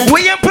hypnotized.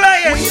 we ain't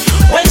playing.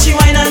 When she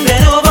whine and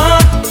bend over,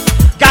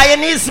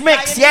 Guyanese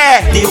mix,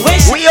 yeah. the way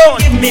she We own.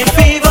 give me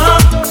fever.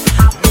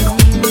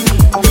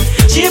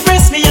 She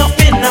pressed me up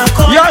in a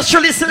corner. Yours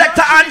truly,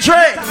 Selector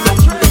Andre.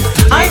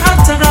 I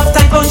had to grab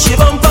tight on she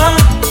bumper,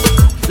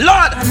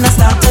 Lord. and I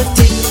started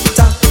tick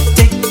tock,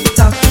 tick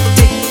tock,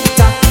 tick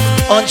tock,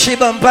 On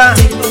Chibamba.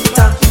 tick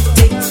tock,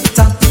 tick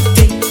tock,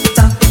 tick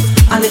tock.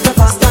 A little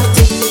faster,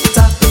 tick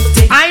tock,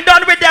 tick I ain't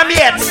done with them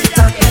yet.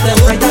 tock. Then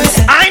right on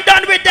the I ain't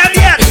done with them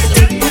yet.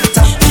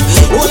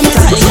 Hold me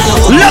tight,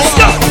 girl. Let's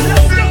go.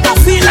 I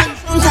feel like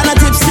I'm kinda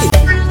tipsy.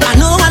 I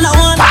know what I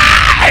want.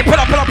 Hey, pull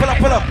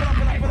up.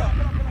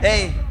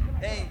 Hey.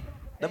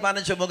 The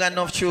manager got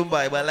enough tune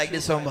by, but I like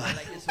this one by.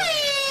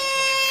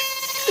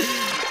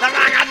 The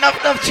man got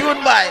enough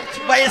tune by.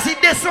 But you see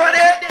this one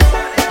here?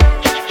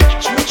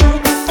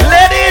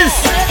 Ladies,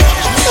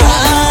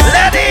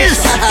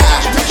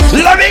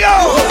 let me go.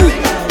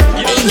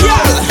 Hey,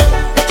 girl,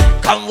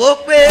 Come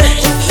walk me.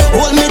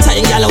 hold me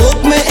tight, girl,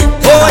 walk me.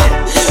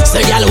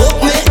 Say, girl,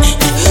 walk me.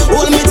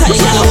 Hold me tight,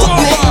 girl, walk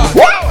me.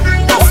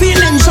 I'm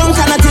feeling drunk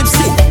and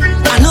tipsy.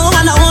 I know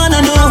what I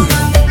wanna do.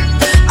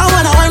 I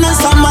wanna wine on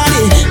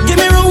somebody. Give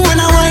me room when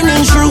I'm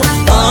whining through.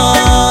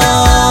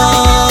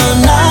 All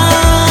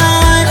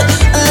night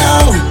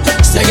long.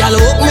 Say, girl,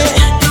 walk me.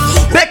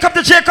 Pick up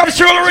the Jacob's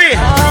jewelry.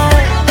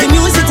 The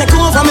music take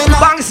over me now.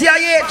 Bangs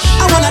CIH.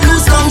 I wanna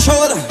lose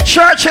control.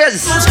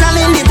 Churches. Much girl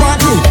in the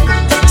party.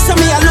 So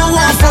me alone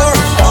want for.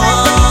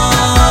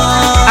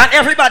 And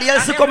everybody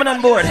else is coming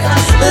on board.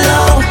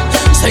 Long.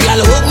 Say,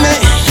 girl, walk me.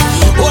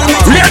 Hold me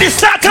tight. Ladies,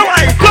 start to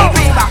wine.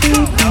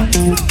 Go.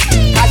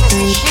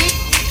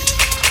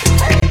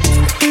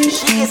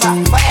 She is a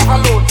forever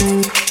load.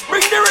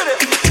 Bring the rhythm.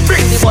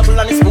 Bring the bottle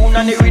and the spoon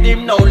and the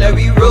rhythm. Now let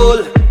we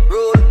roll.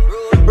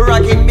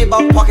 Rocking me bow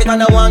broke pocket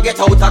and I want get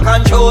out of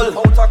control.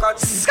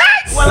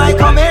 When I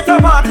come here to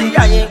party,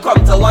 I ain't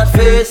come to one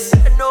face.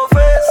 No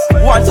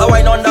face. Once I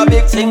wine on the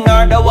big thing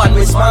or the one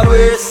with small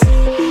waist.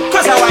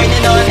 Cause I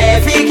whining on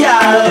every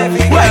girl.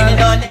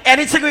 Whining on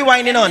anything we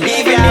whining on.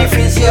 Even if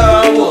it's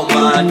your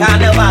woman,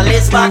 carnival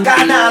is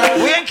bacchanal.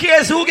 We ain't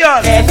cares who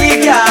girl.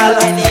 Any girl.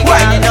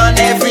 Whining on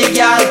every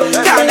girl.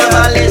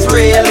 Carnival is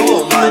real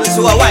woman.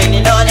 So I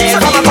whining on every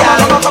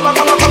girl. Come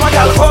on,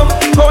 girl, come.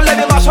 Come let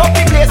me mash up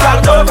the place. Girl,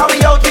 don't come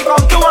out, we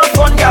come to have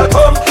fun, girl,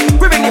 come.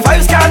 We bring the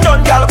vibes, girl,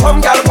 done, girl, come,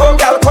 girl, come,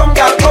 girl, come,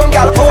 girl, come,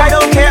 girl, come. I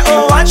don't care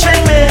who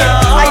watching me.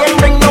 I ain't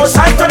bring no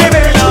sign to the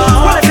bill.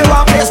 Well, if you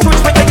want play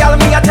screws with the girl,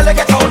 me I tell you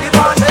get out the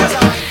party.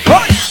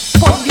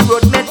 On the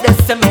road, me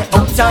this me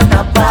out on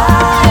a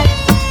bike.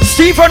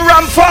 Stephen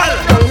Ramphal.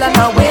 Girl and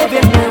a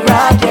waving me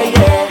rock,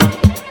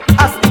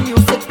 yeah. As the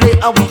music play,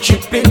 and we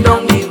tripping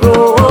down the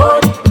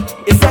road.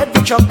 He said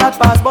the truck that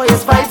pass, boy,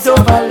 his vibes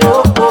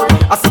overload.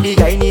 I see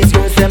the Chinese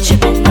girls them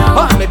shipping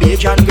now. Oh, maybe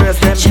Asian girls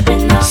them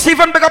shipping now.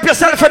 Stephen, pick up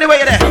yourself anyway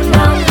there.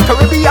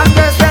 Caribbean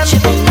girls them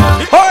shipping now.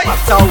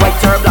 What's a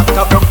white or black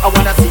or brown? I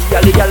wanna see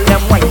all the girl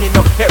them whining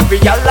up. Every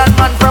girl and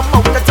man from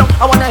out the town.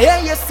 I wanna hear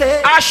you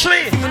say,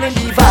 Ashley, feeling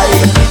the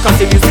vibe, cause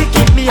the music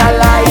keep me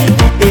alive.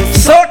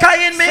 It's soca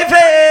in me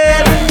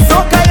vein,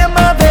 soca in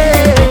my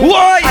vein.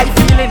 Why? I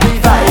feeling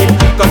the vibe,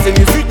 cause the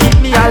music keep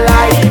me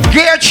alive.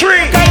 Gear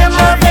tree, soca in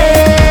my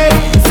vein,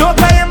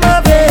 soca in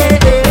my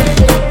vein.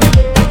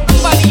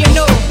 Buddy, you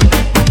know,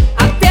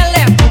 I tell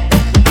them,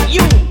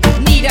 you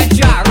need a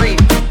jarring.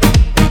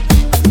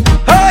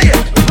 Hey,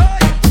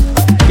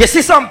 you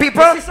see some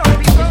people?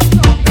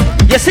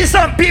 You see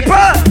some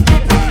people?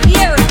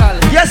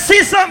 You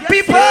see some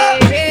people?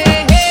 Hey.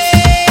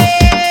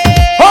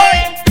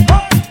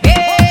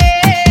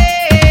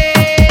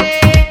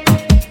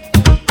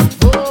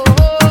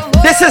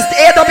 This is the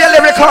AW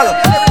Lyrical.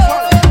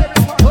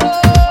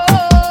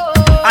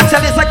 I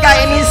tell you, it's a guy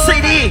in his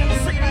CD.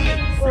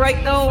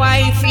 Right now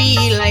I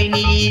feel I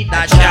need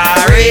that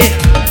Shari.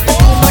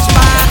 Too much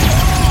back.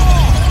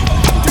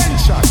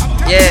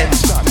 Yeah.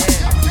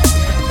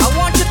 I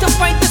want you to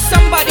point to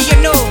somebody you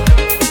know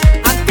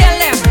and tell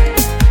them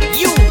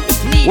you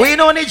need. We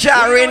don't need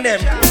Shari in them.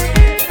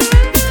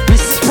 We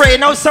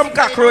spraying out some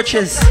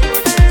cockroaches.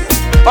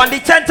 On the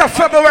 10th of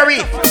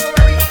February,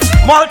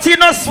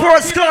 Maltino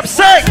Sports Club,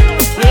 sing.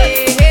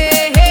 Hey,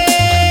 hey, hey.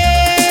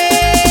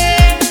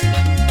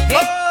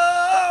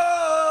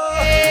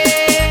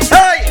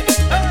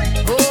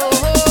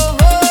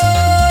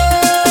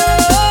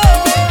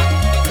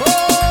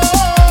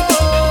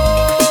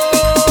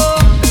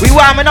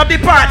 Warming up the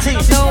party.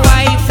 So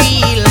I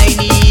feel I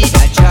need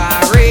a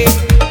jarry.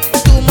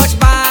 Too much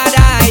bad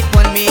hype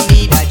on me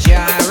need a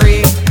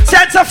jarry.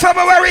 10th of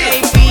February.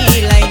 I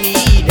feel I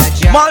need a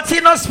jarry.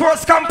 Maltino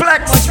Sports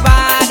Complex. Too much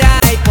bad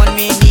hype on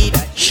me need a.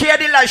 Share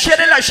the life, share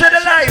the life, share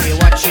the life. You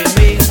watching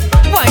me?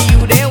 Why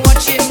you there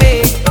watching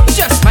me?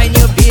 Just mind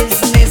your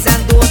business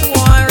and don't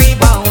worry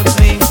about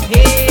me.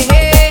 Hey,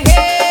 hey,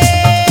 hey.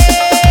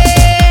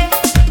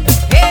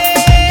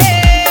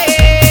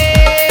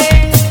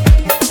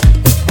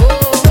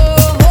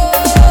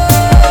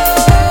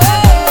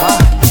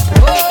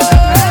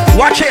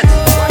 Watch it.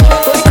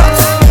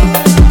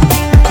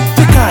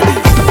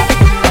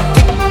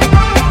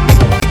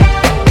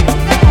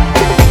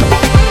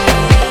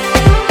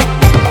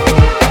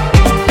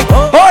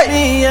 Oh,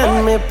 me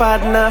and my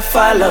partner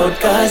fall out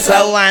cause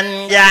I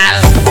one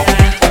girl.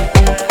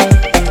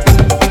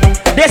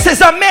 This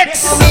is a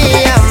mix.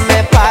 Me and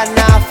my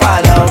partner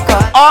fall out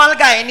cause all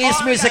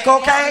Guyanese music,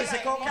 okay?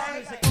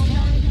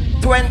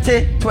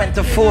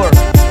 2024.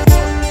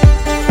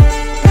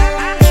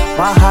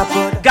 what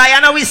happened?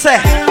 Guyana we say.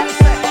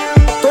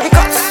 To the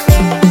cuts.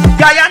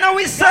 Guyana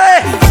we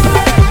say.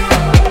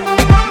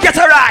 Get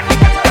a rag.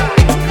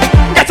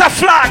 Get a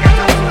flag.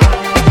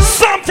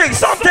 Something,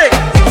 something.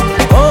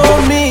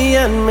 Oh, me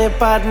and my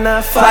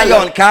partner fly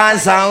on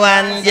cars and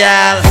one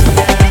girl.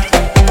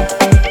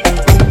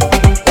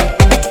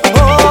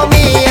 Oh,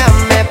 me and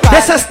my partner.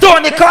 This is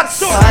Tony Cuts.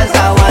 Cause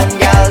a one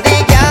girl,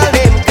 the girl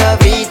named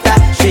Kavita.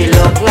 She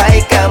look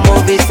like a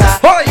movie star.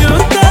 Oh, you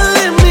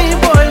telling me,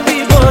 boy,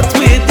 we both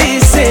with the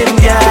same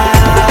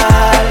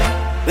girl.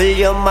 Will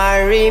you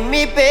marry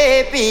me,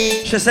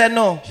 baby? She said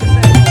no.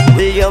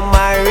 Will you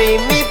marry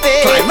me,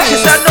 baby? She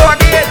said no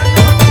again.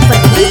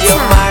 Will you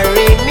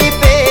marry me,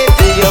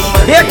 baby?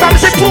 Here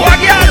comes the poor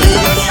girl.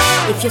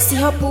 If you see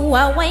her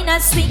poor wine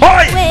and sweet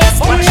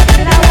waist,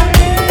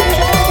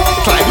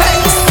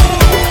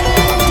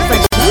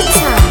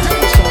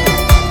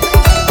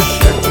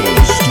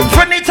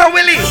 Vanita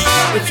Willie.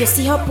 If you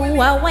see her poor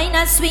wine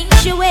and swing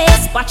she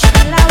waist, watch it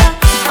lower.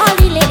 All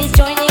the ladies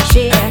join in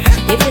share.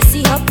 If you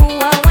see her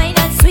poor wine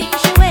and swing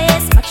she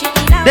waist, watch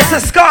it lower. This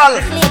is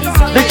called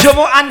the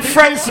Jumo and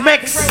Friends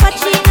mix.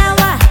 Watch it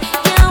lower.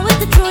 Yeah, with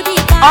the trudy.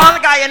 All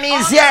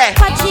Guyanese, yeah.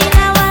 Watch it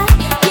lower.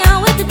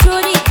 Yeah, with the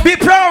trudy. Be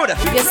proud.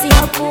 If you see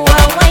her poor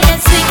wine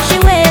and swing she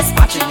waist,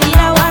 watch it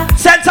lower.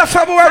 10th of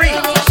February.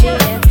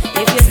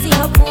 If you see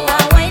her poor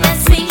wine and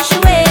swing she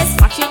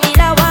waist, watch it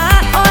lower.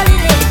 All the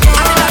ladies.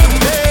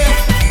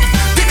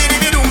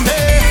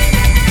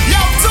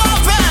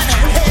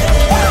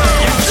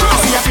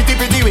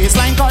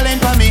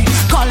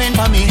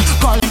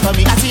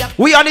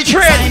 We on the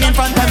train. Sign in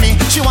front of me.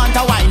 She want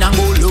a wine and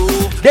go low.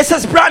 This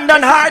is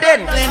Brandon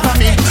Harden. Calling for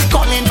me,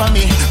 calling for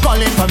me,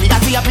 calling for me. I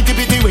see a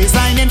pretty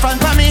waistline in front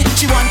of me.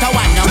 She want a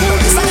wine and go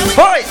low.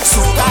 Boy.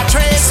 Soca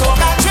train,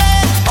 soca train.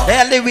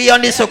 Hell, we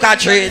on the soca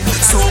train.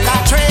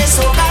 Soca train,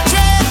 soca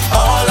train.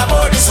 All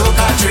aboard the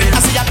soca train.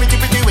 I see a pretty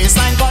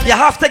waistline. You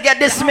have to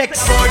get this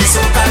mix.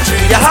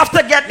 You have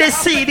to get this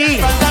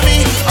CD.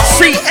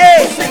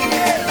 CA.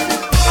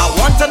 I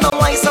want to know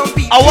why some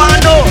people. I want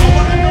to know.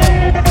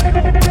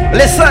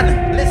 Listen.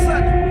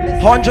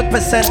 100%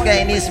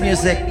 Guyanese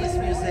music.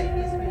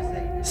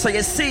 So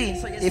you see,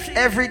 if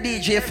every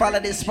DJ follow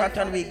this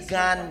pattern, we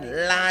gone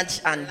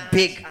large and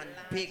big.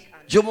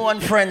 Jumo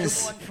and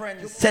Friends,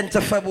 10th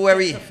of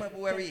February.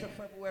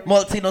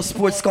 Multino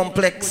Sports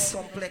Complex.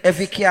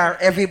 Every car,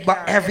 every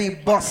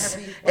bus,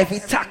 every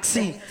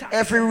taxi,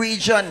 every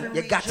region.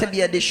 You got to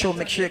be at this show.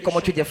 Make sure you come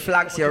out with your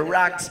flags, your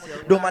rags.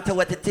 Don't matter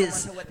what it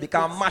is.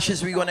 Because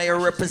matches we're gonna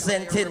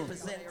representing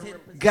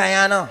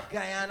Guyana.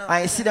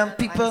 I see them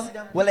people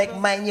will like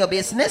mind your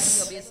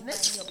business.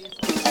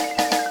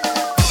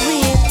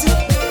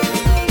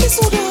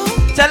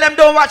 Tell them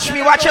don't watch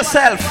me, watch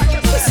yourself.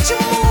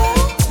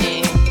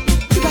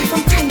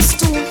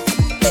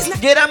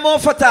 Get them more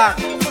for talk.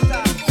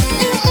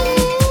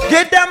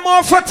 Get them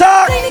more for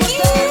talk.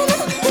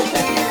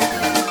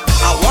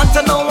 I want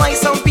to know why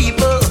some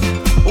people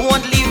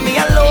won't leave me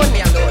alone.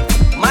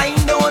 Mind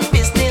your own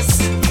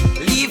business,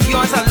 leave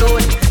yours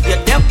alone.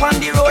 You're deaf on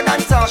the road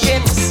and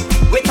talking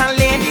with a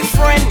lady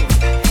friend.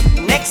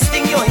 Next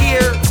thing you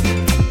hear,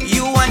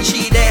 you and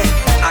she there.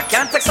 I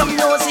can't take some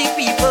nosy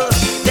people.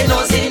 They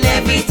nosy in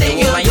everything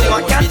you do.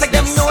 I can't take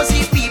them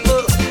nosy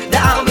people.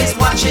 They're always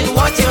watching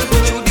what you do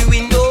through the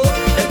window.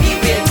 The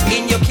people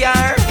in your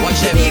car,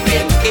 the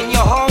people in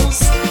your house,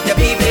 the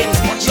people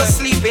you're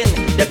sleeping,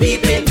 the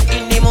people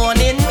in the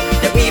morning,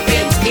 the people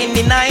in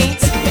the night,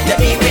 the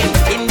people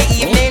in the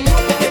evening,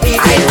 the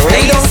people. I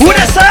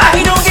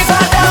don't give a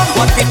damn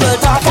what people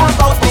talk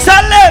about me.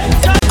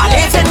 I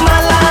live in my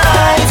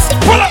life.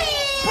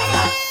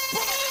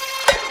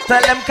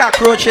 Tell them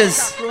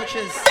cockroaches.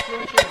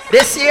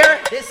 This year,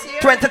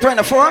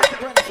 2024,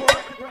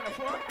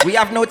 we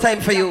have no time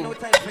for you.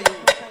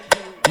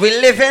 We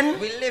live in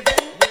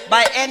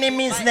by any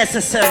means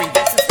necessary.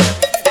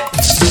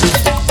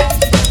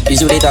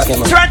 Is what they talking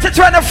about?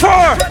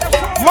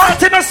 2024,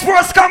 Martino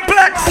Sports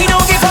Complex. We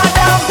don't give a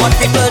damn what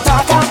people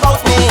talk about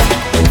me.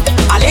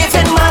 I live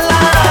in my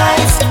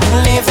life,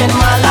 live in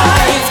my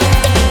life.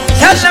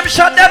 Tell them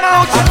shut them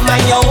out. I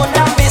mind your own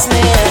damn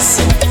business.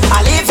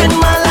 I live in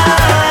my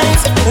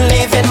life,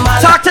 live in my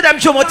life. Talk to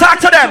them, Jumo, talk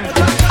to them.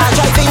 I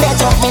drive in there,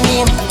 talk me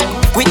name.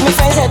 With me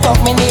friends, they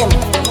talk me name.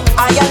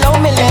 I allow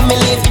me, let me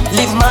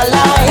live my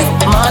life,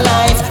 my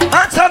life.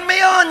 And turn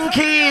me on,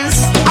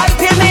 keys. I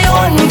pay me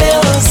own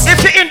bills.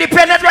 If you're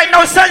independent right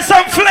now, send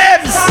some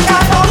flames.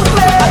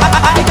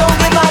 I don't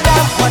give a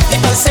damn what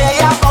people say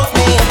about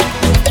me.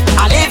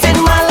 I live in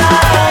my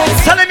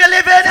life. Tell them you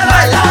live in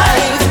my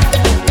life.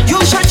 You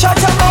should shut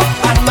your mouth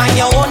and mind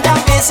your own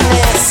damn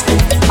business.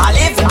 I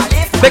live.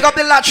 Big up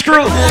the Latch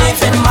crew.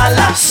 Live in my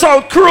life.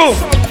 Soul crew.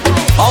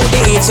 All the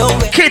hits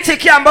away. Kitty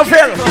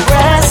Campbellville.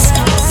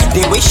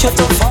 They wish you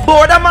to fall.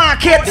 Border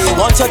Market. They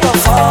want you to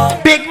fall.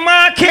 Big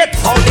Market.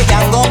 All the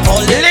gang go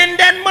pull it.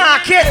 Linden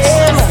Market.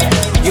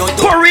 You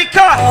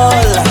Porica.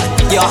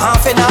 You're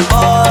half in a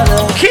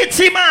ball.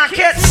 Kitty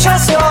Market.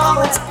 Just your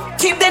out.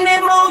 Keep the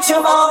name out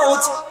your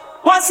mouth.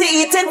 Once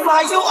he eating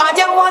by you and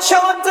you wash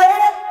out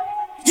there.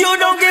 You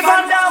don't give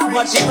a damn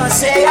what people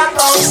say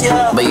about you.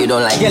 But you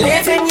don't like you me.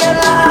 live in your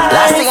life.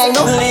 Last thing I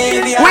know,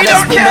 we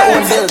don't care. My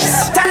own bills.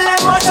 Tell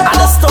them what you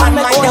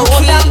understand my own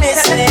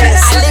business.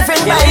 I live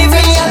in my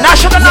real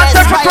National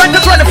Anthem for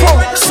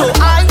 2024. So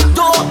I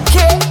don't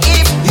care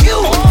if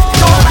you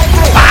don't like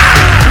me.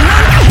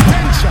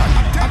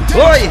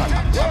 Oi,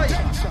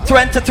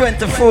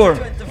 2024.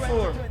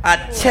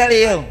 I tell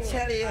you,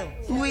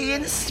 we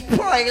ain't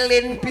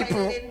spoiling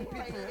people.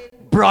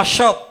 Brush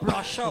up.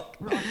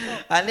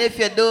 And if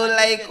you don't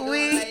like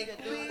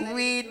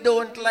we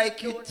don't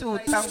like you too.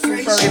 Thank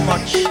you very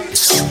much.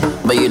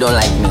 But you don't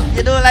like me.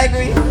 You don't like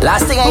me?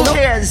 Last thing I know, who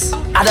cares?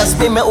 I just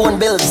pay my own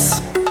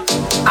bills.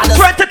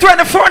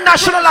 2024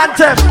 National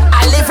Anthem.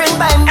 I live in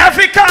by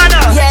every corner.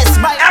 Yes,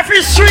 by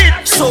every street.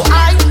 So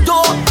I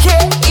don't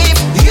care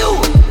if you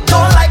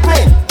don't like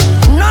me.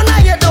 None of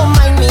you don't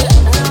mind me.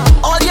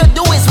 All you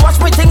do is watch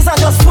me things and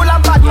just full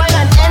of bad mind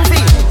and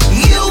envy.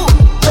 You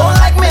don't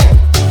like me.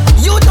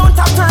 You don't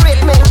have to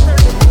rate me.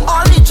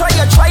 All you try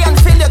and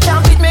feel you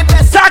can't beat me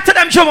best. Talk to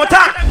them, Jumo,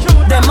 talk.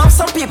 Them have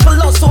some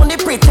people also only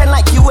pretend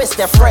like you is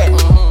their friend.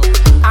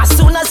 As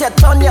soon as you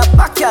turn your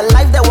back, your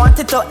life they want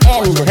it to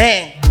end.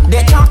 Hey.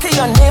 They talk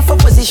your name for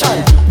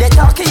position. They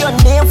talk your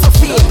name for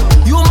fame.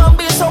 Human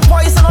beings so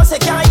poisonous they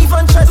can't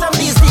even trust them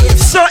these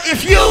days. So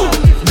if you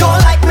don't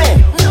like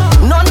me,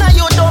 none of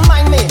you don't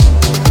mind me.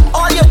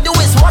 All you do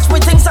is watch me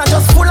things and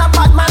just full of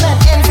bad man and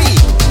envy.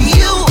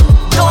 You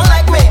don't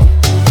like me.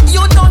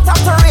 You don't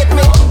have to rate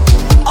me.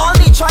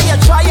 Only try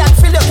and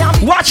feel you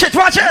can't. Watch it.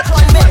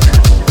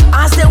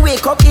 As they wake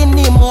wake up in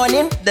the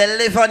morning, they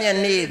live on your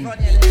name.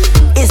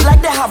 It's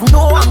like they have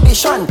no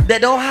ambition. They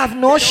don't have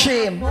no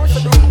shame.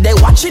 They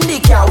watching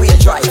the car we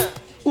drive.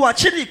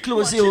 Watching the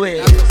clothes you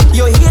wear.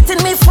 You're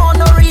hating me for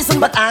no reason,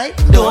 but I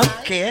don't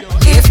care.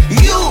 If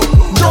you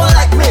don't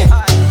like me,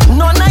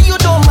 none of you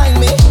don't mind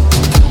me.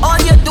 All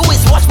you do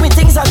is watch me,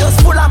 things are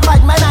just full of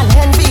bad man and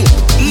envy.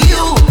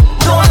 You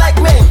don't like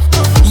me,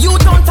 you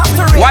don't have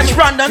to rate. Watch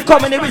Brandon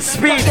coming in with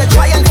speed. They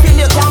try and feel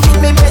you can't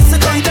beat me,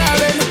 basically,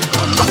 darling.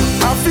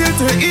 I feel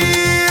to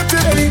eat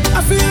it.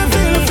 I feel.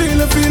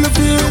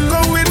 Go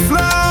with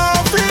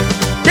fluffy.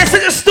 This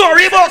is a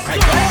storybook.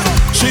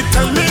 She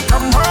tell me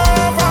come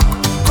over.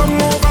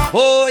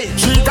 Boy,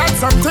 she got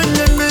something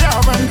in the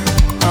oven.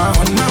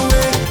 On my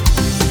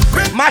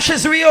way.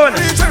 Mashes reown.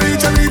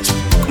 Reach.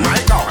 My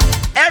God.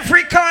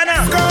 Every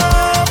corner.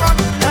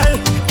 Hey,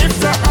 if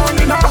you're on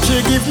enough,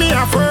 she give me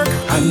a fork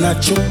and a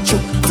chook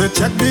to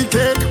check the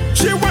cake.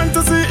 She want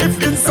to see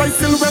if inside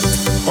still wet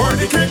or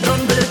the cake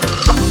done bake.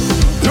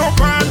 No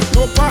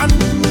pan.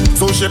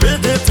 So she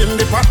bake it in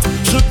the pot.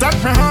 She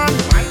take my hand.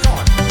 My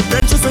God.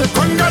 Then she say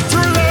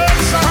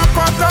congratulations,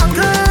 Papa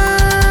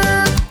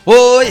cake.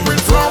 Boy.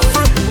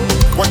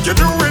 What you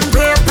doing,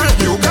 baby?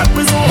 You got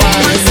me so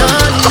high.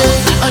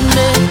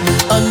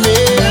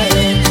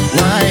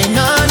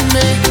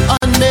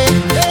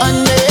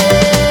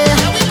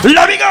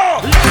 Let me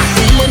go.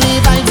 Feeling the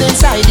vibes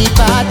inside the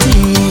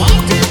party.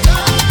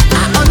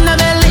 I'm on the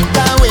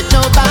liquor with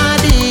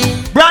nobody.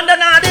 Brandon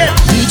Adin.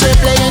 DJ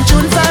playing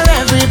tune for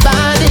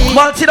everybody.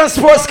 Multidon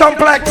Sports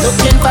Complex.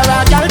 Looking for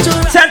a girl to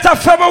 10th of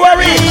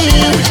February.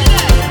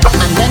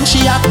 And then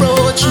she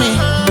approached me,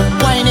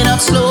 winding up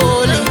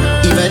slowly.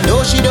 Even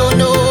though she don't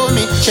know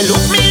me, she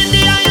looked me in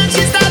the eye and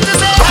she started to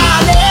say,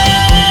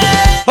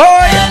 Darling,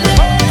 oh yeah,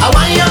 I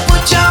want you to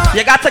put your.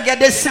 You got to get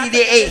this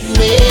CDA.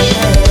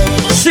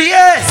 See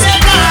it.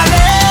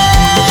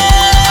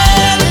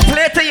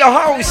 Play to your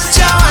house.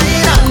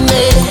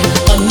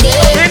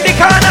 In the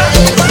corner.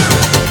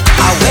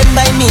 I went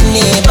by me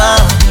neighbor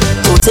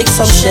to take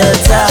some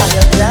shelter.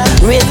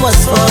 Rain was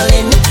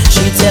falling.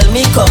 She tell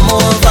me come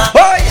over.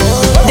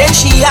 Then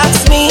she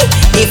asked me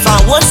if I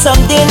want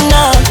some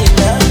dinner.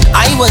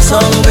 I was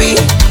hungry,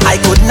 I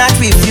could not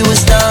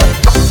refuse her.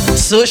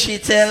 So she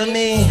tell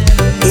me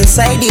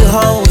inside the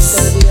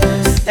house,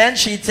 and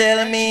she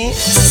tell me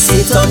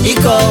sit on the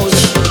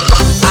couch.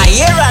 I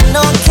hear her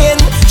knocking.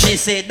 She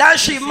said that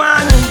she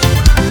man,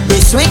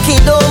 this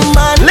wicked old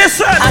man.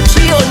 Listen, and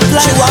she on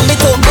plan. She want me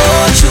to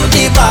go through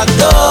the back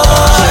door.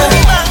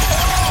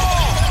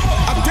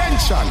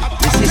 Attention.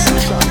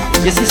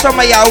 You see some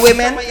of y'all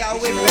women?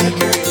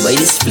 But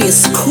this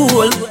place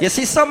cool. You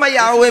see some of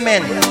y'all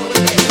women?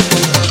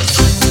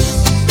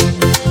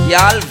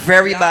 Y'all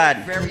very bad.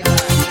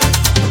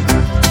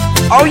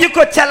 How you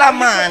could tell a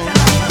man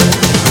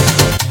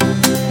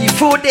the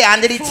food there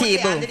under the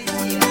table?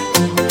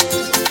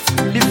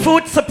 The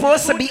food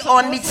supposed to be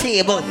on the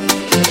table.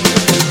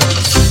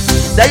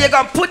 Then you're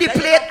gonna put the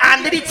plate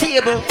under the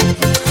table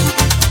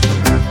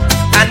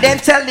and then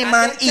tell the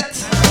man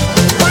eat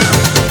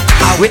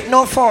with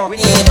no fork.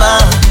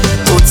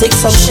 To take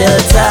some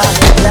shelter.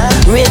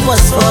 Rain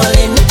was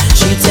falling.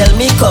 She tell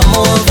me come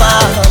over.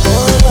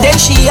 Then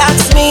she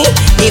asked me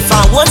if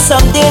I want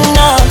some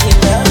dinner.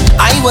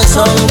 I was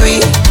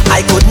hungry,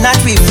 I could not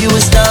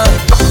refuse her.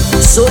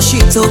 So she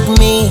took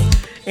me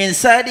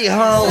inside the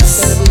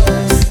house.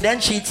 Then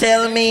she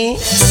tell me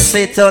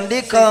sit on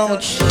the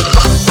couch.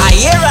 I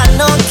hear her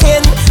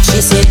knocking.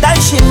 She said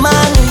that she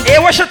man. Hey,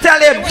 what should tell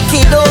him?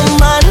 Kid old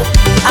man.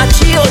 And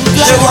she on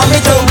plan. She want me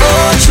to go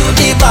through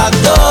the back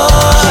door.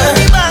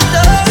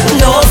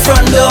 No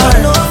front door.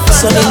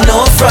 So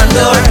no front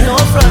door.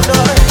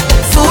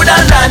 Food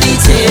under the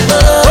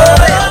table,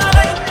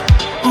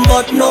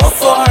 but no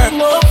fork.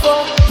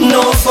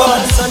 No fork.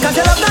 Cause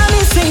you love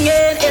me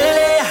singing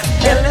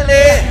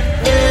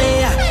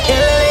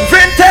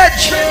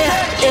Vintage.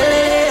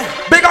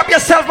 Big up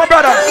yourself, my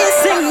brother.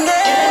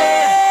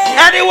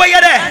 Anyway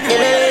you're there.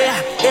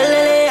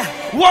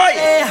 Why?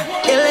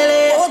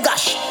 Oh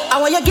gosh, I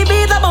want you give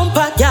me the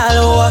bumper,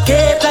 girl. Walk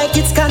it like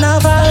it's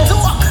carnival.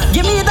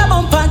 Give me the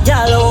bumper,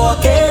 girl.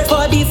 Walk it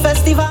for the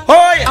festival.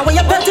 I want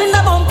you belt in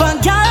the bumper,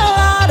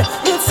 girl.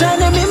 It's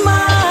sending me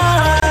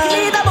mad.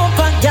 Give me the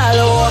bumper, girl.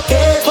 Walk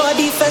it for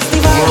the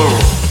festival.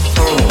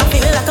 I'm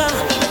feeling like I'm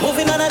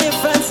moving on a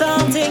different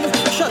something.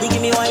 Shorty,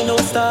 give me wine, no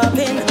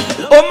stopping.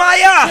 Oh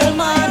Maya.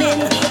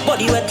 Morning,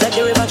 body wet like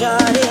the river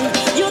Jordan.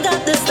 You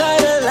got the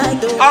style like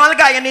the. All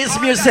guy in his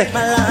music.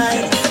 My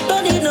line.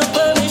 Don't need no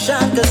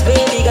permission, cause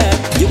baby girl,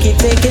 you keep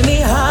taking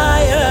me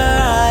higher,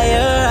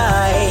 higher,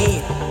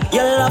 high.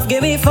 Your love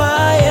give me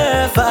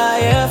fire,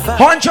 fire, fire.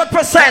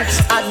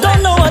 100%. I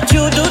don't know what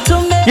you do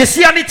to me. You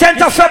see on the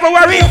 10th of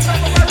February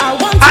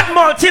at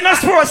Multidon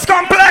Sports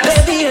Complex.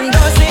 Baby,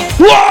 endorse it.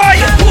 Why?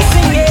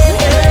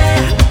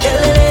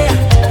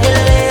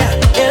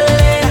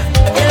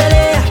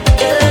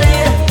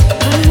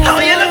 How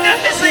you look at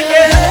this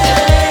again?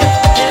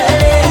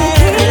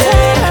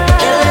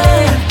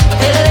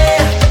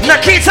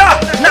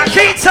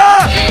 Nakita.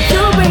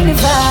 You bring the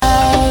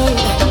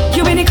vibe,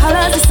 you bring the color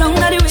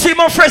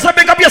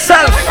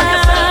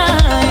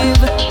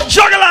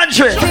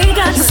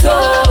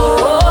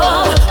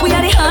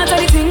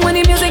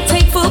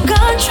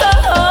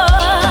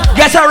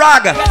Where's a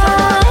rag?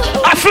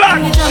 A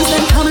flag.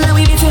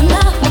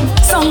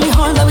 Song the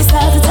horn, now we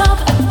start the top.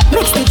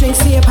 Mix the drinks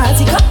to your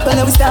party cup, and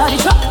then we start the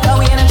drop. Now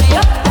we energy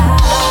up.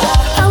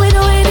 And we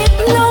doing it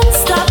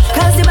non-stop,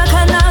 cause the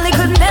bacchanal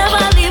could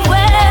never leave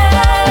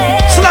way.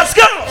 So let's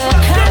go.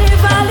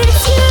 Carnival,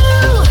 it's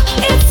you,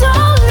 it's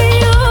only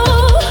you.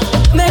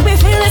 Make me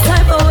feel the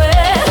type of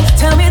way.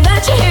 Tell me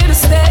that you're here to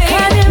stay.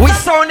 Carnival, we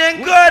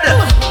sounding good.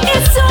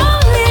 It's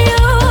only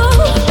you.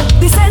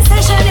 The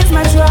sensation is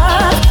my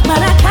drug,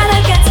 man, I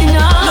cannot get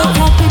enough. Look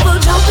at people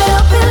jumping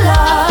up in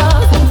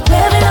love,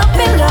 living up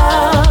in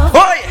love.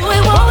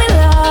 We want we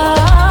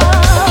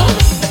love.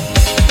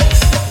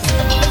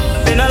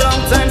 Been a long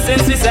time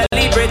since we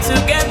celebrate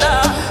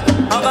together.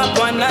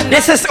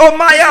 This is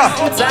Omaya.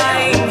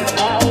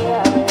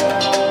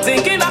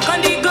 Thinking back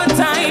on the good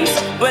times.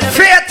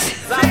 Fit.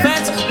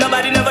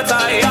 Nobody never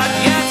tired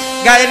yet.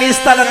 Guyanese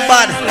talent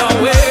bad. No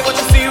way, but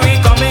you see we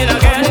coming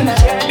again.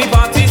 The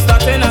party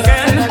starting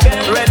again.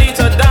 Ready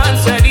to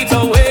dance, ready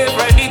to wave,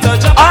 ready to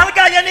jump. All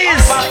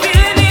Guyanese.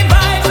 Feeling the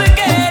vibes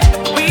again.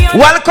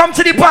 Welcome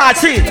to the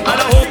party. And I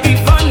hope the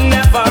fun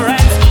never ends.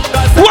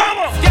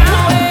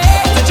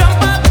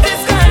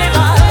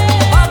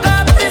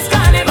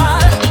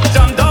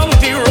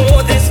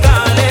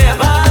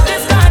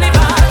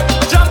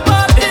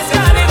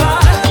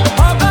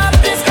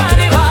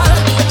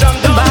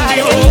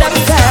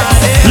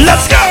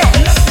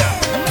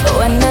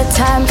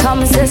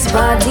 This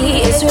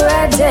body is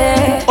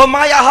ready.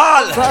 Omaya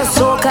Hall. For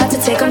soca to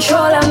take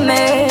control of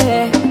me.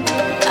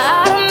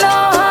 I don't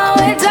know how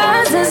it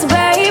does this,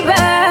 baby,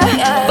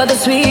 but the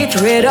sweet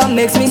rhythm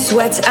makes me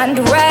sweat and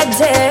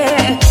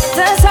ready.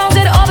 The sounds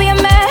that open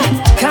me,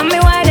 come me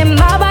winding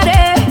my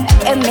body.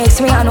 It makes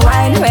me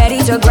unwind,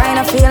 ready to grind.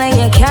 A feeling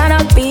you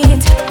cannot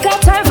beat.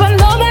 Got time for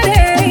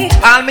nobody.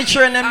 I'll make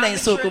sure them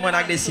names so come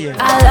on this year.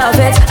 I love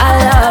it, I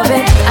love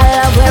it, I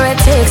love where it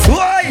takes me.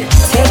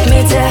 Take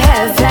me to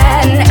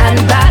heaven and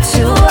back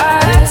to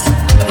earth.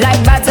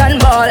 Like bat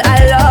and ball,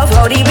 I love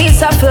how the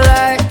beats are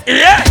flirt.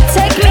 Yeah.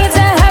 Take me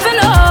to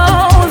heaven,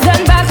 oh,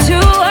 then back to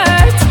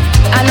earth.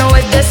 I know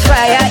with this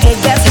fire,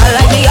 it gets hot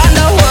like the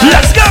underworld.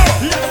 Let's go.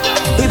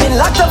 We've been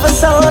locked up for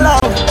so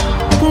long.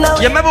 Now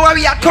you remember where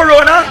we had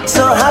Corona?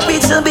 So happy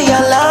to be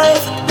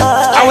alive.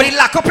 I will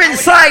lock up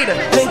inside.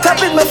 Link up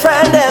with my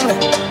friend them.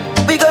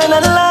 We going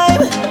on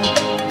live.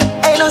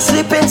 Ain't no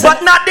sleeping.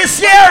 But not this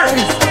year.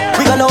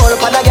 We gonna hold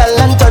up on a girl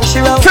and turn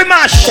she round.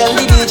 Fimash. Tell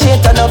the DJ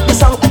turn up the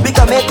song. We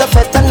can make a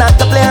fete and not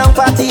to play around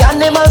party.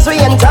 Animals we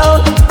in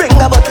town. Bring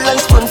a bottle and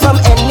spoon from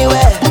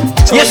anywhere.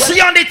 You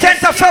see on the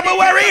 10th of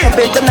February.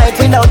 Been tonight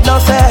without no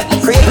fair.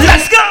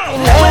 Let's go.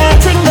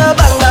 Everything go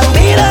bang bang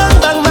beat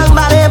bang bang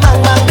bang bang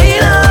bang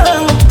beat.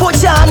 Put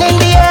your hand in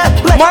the air.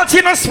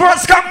 Martino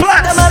Sports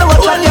Complex. No matter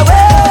what on your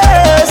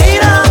waist.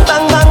 Beat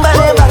bang bang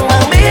bang bang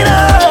bang beat.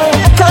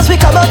 Cause we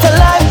come out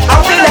alive. I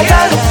feel like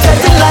I'm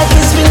fetting like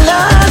it's been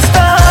last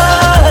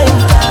time.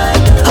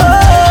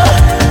 Oh,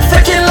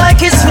 fetting like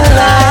it's been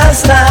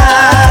last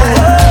time.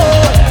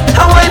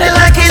 I'm whining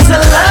like it's the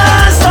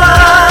last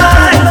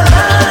one.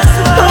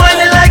 I'm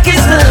whining like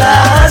it's the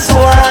last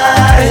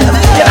one.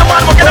 Get a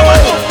one more, get a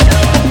one more.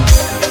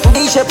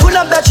 DJ pull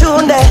up that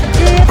tune there.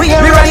 We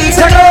are ready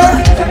to go.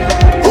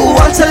 Who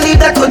wants to leave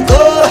that could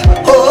go?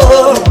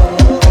 Oh,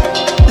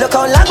 look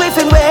how long we've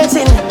been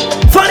waiting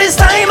for this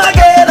time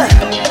again.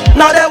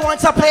 Now they want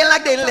to play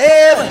like they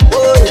live.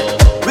 Oh,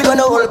 we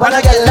gonna hold on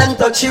a girl and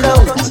touch you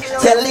round.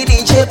 Tell the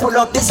DJ pull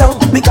up the sound.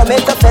 We can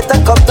make a fete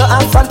and come to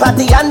have fun.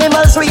 Party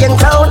animals we in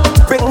town.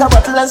 Bring a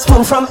bottle and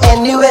spoon from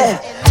anywhere.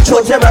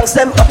 Throw your ranks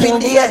them up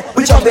in the air.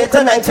 We jump it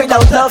tonight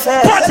without no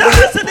fear. Put your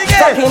hands in the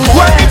air.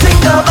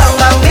 Everything go bang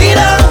bang beat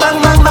bang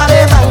bang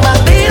bang bang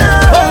bang beat.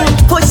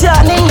 Put your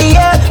hand in the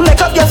air. Make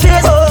up your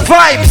face.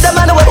 Vibes. The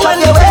man who on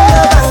your way.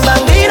 Bang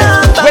bang beat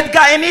with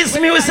Guyanese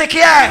music,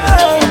 yeah.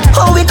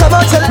 Oh, we come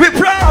out to we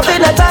proud.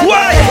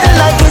 Why?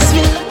 Like it's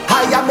me.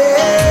 I am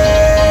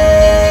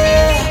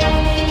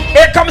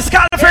here comes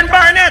Calvin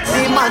Barnett.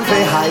 The man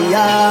play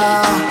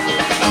higher.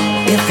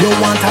 If you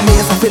want a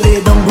maze,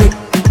 filet down brick.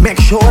 Make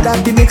sure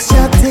that the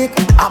mixture thick.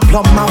 A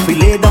plum and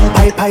filet down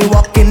pipe. I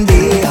walk in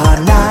day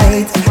and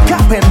night.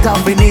 Carpenter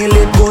we nail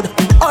it good.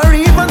 Or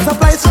even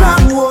supply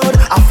strong wood.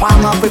 A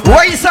farmer with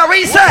Raisa.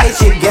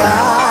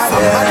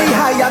 Somebody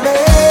hire me.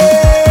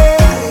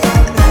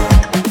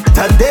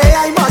 Today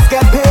I must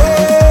get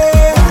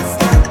paid.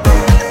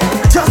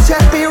 Just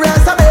check me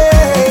resume.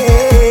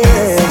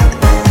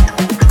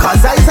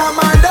 Cause I's a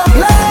man to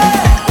play.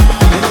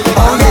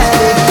 Oh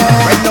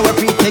yeah. Right now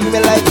everything me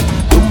like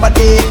Dumba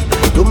day,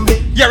 Dumbe.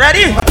 You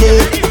ready?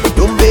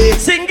 Dumbe.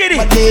 Sing it.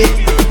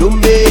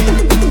 Dumbe.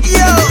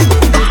 Yo.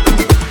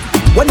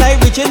 When I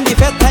reach in the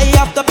fete, I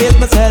have to pace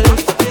myself.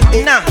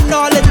 Nah.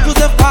 No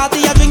all-inclusive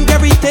party, I drink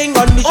everything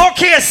on me.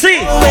 Okay, see.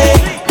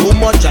 Too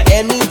much of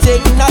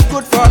anything not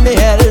good for me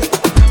health.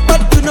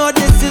 But you know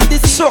this is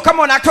this. So come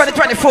on, Act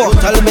 2024.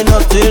 Tell me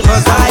nothing,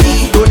 cause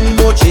I don't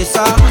know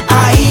chaser.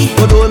 I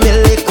don't know me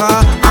liquor.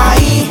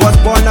 I was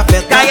born a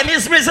fete.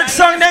 Guyanese music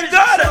song then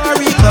God.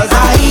 Sorry, cause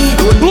I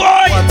don't know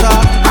water.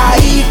 I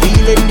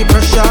feeling the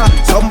pressure.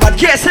 Somebody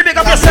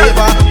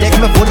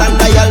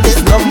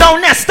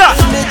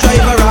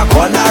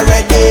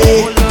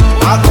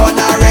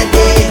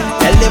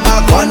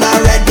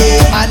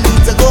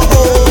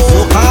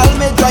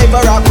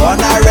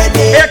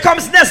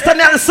Mr.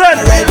 Nelson.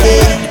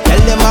 Ready. Tell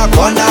them I'm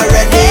gonna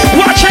ready.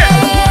 Watch it.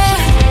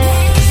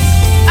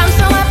 I'm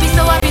so happy,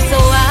 so happy, so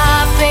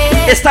happy.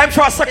 It's time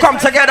for us to come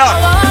together.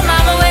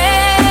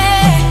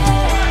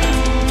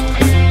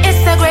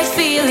 It's a great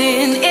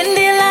feeling in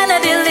the land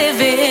of the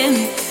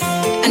living.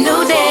 A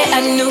new day,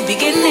 a new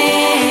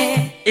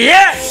beginning.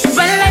 Yes.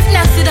 When life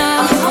knocks you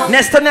down,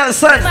 Mr.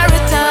 Nelson.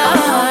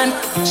 return.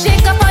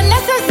 Shake up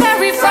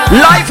unnecessary frown.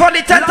 Live on the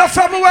 10th of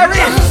February.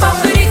 Jump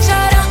up with each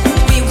other.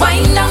 We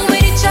wind down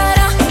with each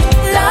other.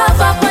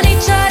 Love up on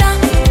each other.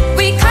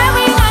 We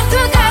carry on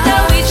together.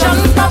 We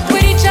jump up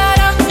with each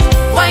other.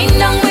 Wind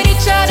down with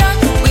each other.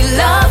 We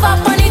love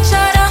up on each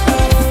other.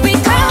 We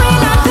carry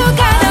on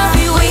together.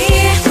 We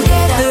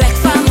like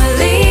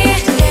family.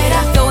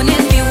 Don't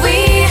envy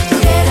we.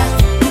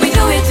 We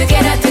do it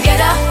together,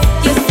 together.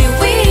 Yes,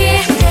 we.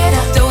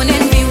 Don't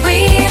envy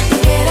we.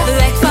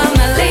 Like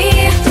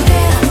family.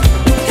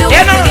 Do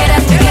it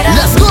together, together.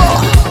 Let's go.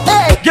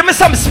 Hey. Give me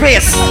some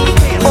space.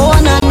 Oh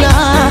na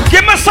na.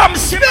 Give me some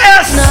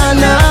space. Na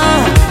na.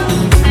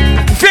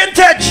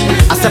 Vintage.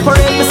 I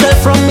separate myself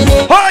from me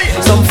neighbor. Hi.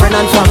 Some friend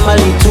and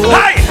family too.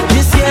 Hi.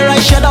 This year I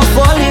should have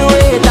fallen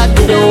away. That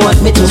they don't want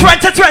me to.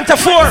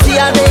 2024. See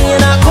a day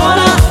in a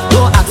corner.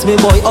 Don't ask me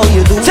boy how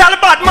you do. Tell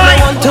about All I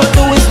mine. want to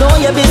do is know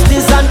your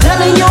business. I'm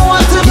telling you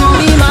what to do.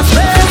 Be my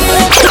friend.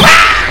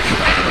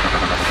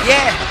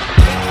 Yeah.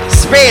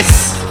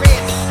 Space.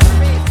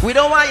 We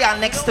don't want y'all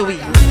next to we.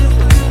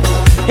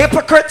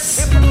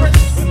 Hypocrites.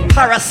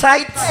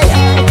 Parasites.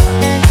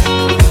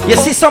 You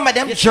see some of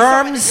them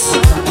germs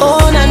Oh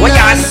na when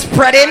na. y'all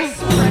spreading.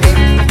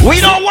 We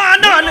don't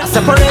want none.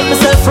 Separate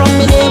myself from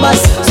me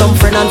neighbors, some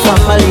friend and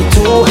family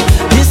too.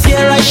 This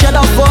year I should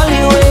have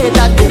fallen away.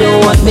 That they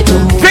don't want me to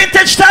move.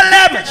 Vintage, tell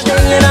them. Stay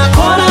in a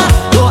corner.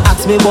 Don't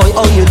ask me boy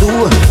how you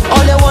do.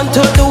 All they want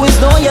to do is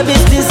know your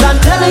business. I'm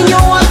telling you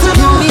what to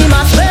do. Be my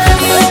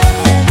space.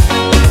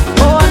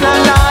 Oh na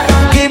na.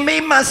 Give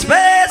me my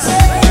space.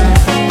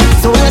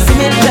 So when you see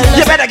me tell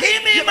You them, better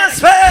give me my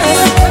space.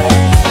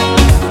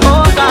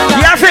 oh na na.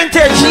 Yeah,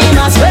 vintage. Give me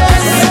my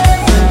space.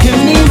 Give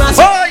me my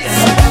space. Oh,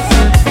 yeah.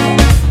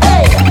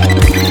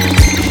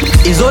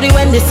 It's only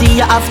when they see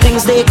you have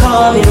things they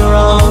coming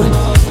around.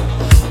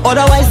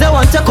 Otherwise they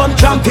want to come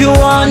tramp you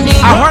on the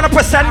 100%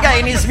 guy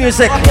in his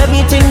music.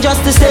 everything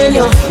just to stay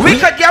you. We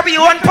could give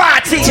you one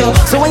party.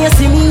 So when you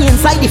see me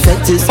inside the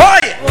fetish,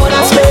 Boy. own a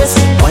space,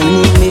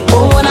 whining me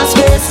own a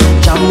space,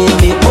 jamming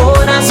me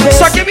own a space.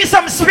 So give me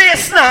some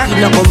space now.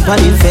 In a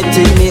company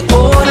fetting me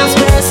own a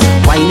space,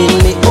 whining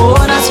me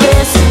own a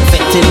space,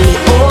 fetting me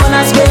own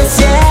a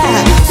space,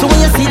 yeah. So when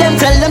you see them,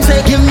 tell them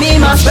say give me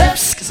my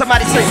space.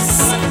 Somebody say.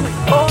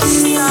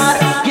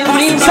 Give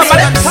me my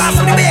Somebody space. pass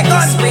me the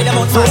bacon. Spray them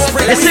out fast,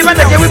 spray Let's see them when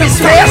they give me Give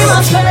space. me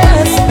my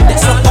space.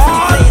 That's a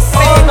all.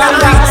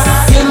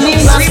 Give me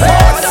my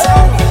space.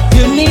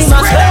 Give me my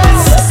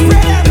space.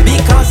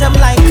 Because I'm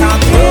like a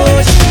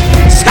cockroach.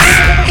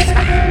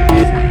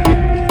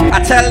 I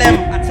tell them.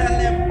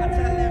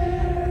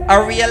 I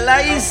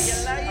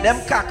realize them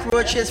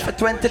cockroaches for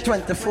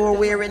 2024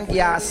 wearing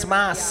gas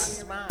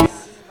masks.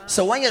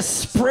 So when you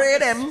spray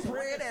them,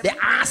 they're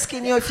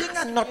asking you if you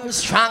got nothing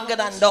stronger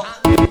than that.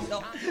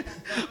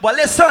 But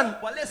listen,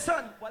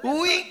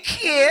 we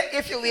care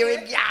if you're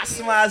wearing gas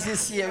masks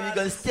this year. We're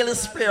going to still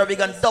spray or we're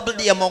going to double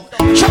the amount.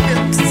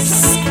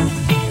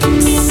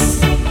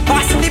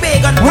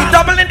 We're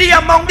doubling the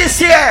amount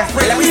this year.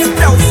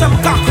 Some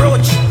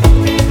cockroach.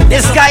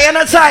 This guy in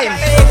a time.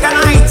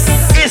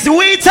 It's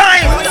we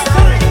time.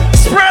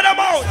 Spread them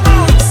out.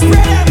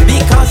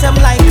 Because I'm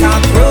like a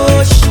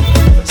cockroach.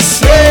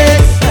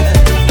 Snake.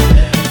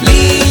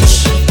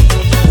 Leech.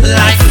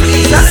 Like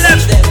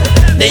fleas.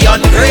 They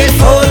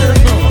ungrateful.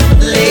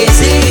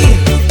 Lazy.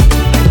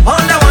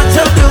 All they want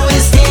to do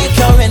is take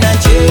your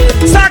energy.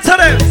 Start to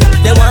them.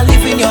 They want to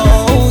live in your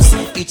house.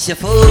 Eat your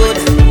food.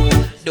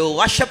 Do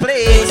wash your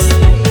place.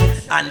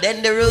 And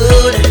then the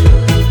road.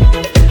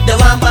 They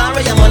want to borrow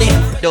your money.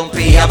 Don't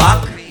pay your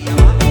back.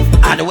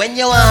 And when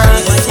you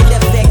want,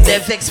 they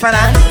fix for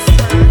that.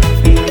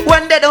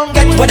 When they don't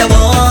get what they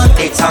want,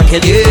 they talk to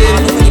you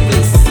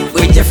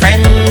with your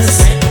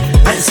friends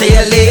and say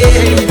you're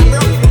late.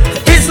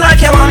 It's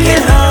like you're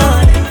walking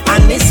hard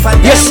and it's for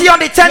them. You see on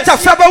the 10th of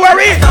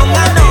February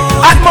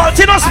at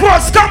Multino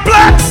Sports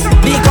Complex.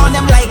 Because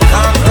them like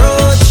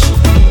cockroach,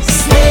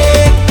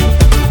 snake,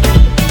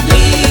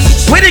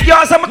 leech. With the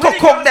girls I'm gonna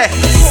cook there.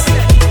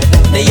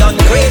 They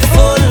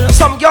ungrateful.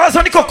 Some girls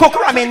only cook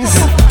ramens.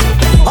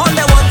 All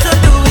they want to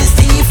do is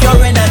thief your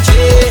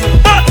energy.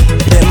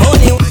 The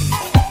money.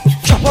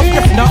 Chop up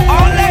your now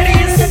all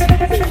ladies.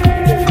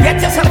 Get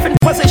yourself in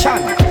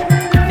position.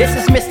 This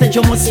is Mr.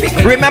 Jumo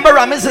speaking. Remember,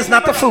 ramens is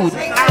not the food.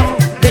 I'm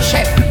the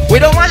chef. We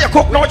don't want you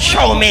cook no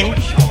chow mein. We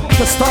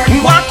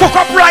want cook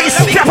up rice,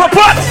 pepper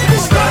pot.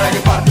 Stir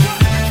the pot.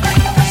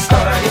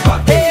 Stir the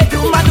pot. Hey, do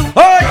my do.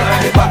 Hey.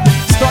 Stir the pot.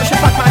 Stir the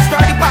pot, man.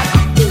 Stir the pot.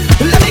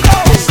 Let me go.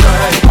 Stir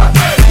the pot.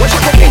 What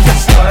you cooking?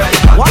 Stir the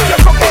pot. What you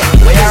cooking?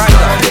 Where are you?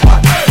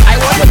 I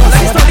want to know.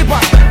 Let me stir the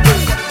pot.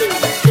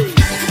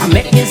 I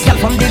met this girl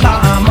from the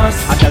Bahamas.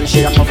 I tell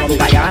she come from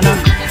Guyana.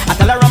 I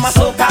tell her I'm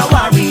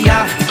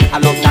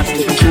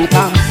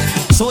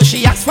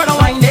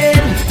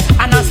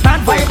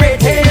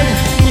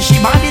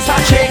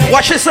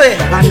she say?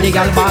 And the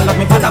girl ball up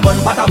me patabon,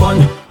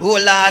 patabon. Oh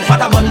Lord,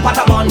 patabon,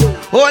 patabon.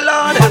 Oh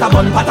Lord,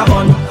 patabon,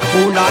 patabon.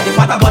 Oh Lord, the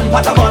patabon,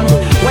 patabon.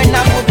 When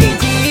I put it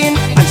in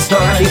and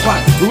stir the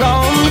pot,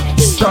 round,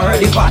 stir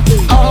the pot,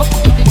 up,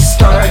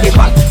 stir the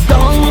pot,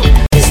 down,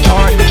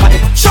 stir the pot.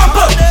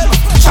 Trample them,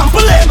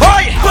 trample them,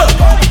 oi,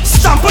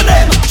 stample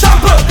them,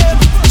 trample,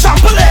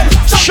 trample them,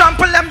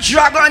 trample them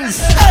dragons.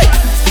 Hey.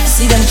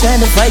 See them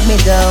trying to fight me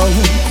down.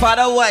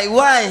 Father, why?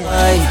 Why?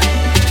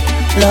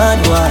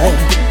 Lord, why?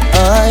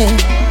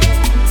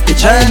 They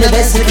trying their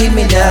best to keep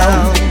me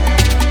down.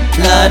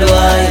 Lord,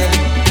 why?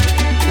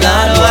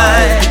 Lord,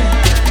 why?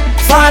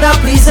 Father,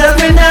 please help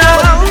me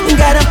now. You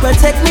gotta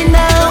protect me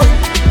now.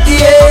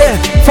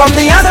 Yeah, from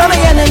the hands of my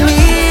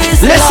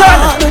enemies. Listen,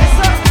 Lord.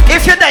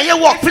 If you're there, your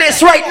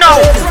workplace right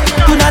now,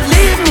 do not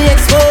leave me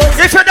exposed.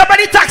 If you're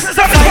nobody taxes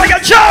on for your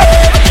job,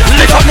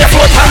 lift up your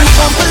foot and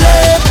stomp on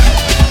them.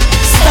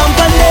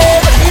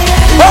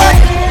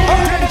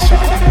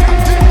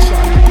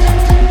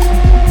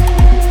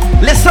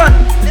 Listen,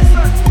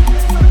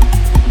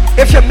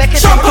 if you make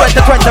it to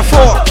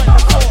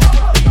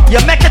 2024, you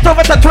make it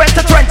over to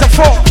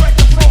 2024.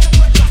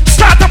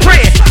 Start to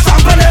pray.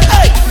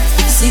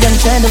 See them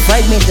trying to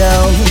fight me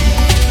down.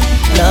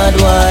 Lord,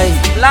 why?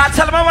 Lord,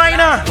 tell me why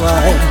now.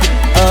 Why?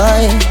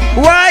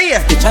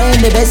 They're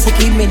trying their best to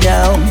keep me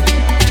down.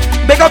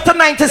 Big up to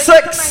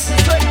 96.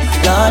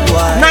 Lord,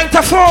 why?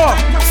 94.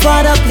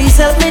 Father, please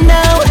help me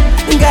now.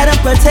 You gotta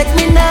protect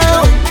me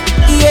now.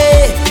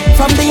 Yeah,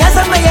 from the hands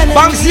of my enemies.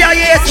 Lord,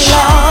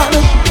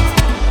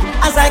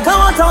 as I go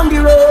out on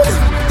the road,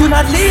 do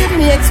not leave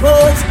me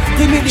exposed.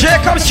 Give me the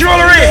Jacob's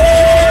jewelry.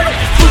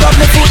 Put up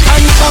my foot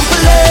and trample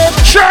them.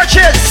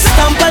 Churches.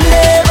 Stamp on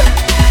them,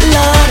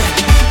 Lord,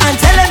 and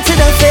tell them to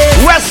the face.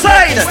 West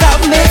Side.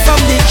 Stop me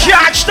from the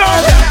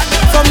Georgetown.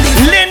 From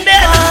the Linden.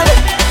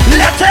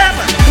 Let them.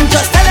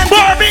 Just tell them.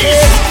 Barbies.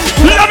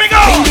 Let me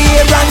go. In the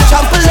air and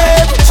trample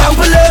them,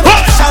 trample them,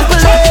 trample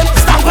them,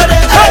 stamp on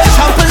them,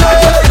 trample them,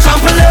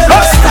 trample them,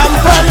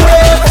 stamp on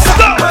them.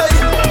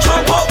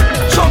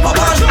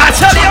 I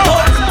tell you.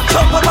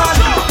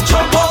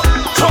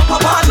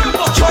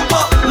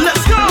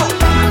 Let's go.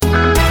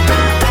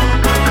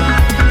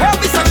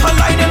 Help me such a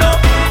line, you know.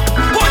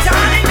 Put your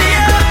hand in the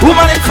air.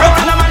 Woman in front.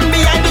 And a man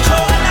behind the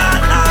throne.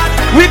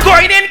 We're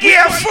going in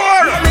gear 4.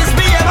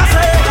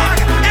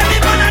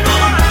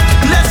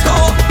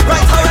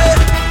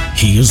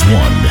 He has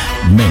won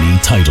many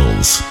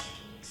titles,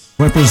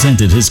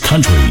 represented his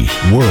country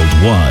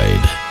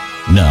worldwide.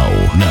 Now,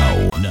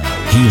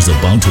 he is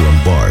about to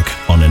embark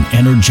on an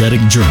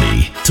energetic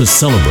journey to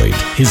celebrate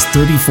his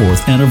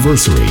 34th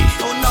anniversary.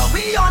 So now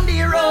we on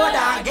the road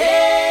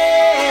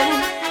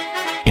again.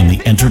 In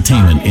the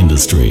entertainment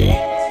industry,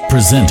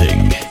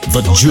 presenting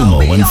the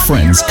Jumo and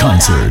Friends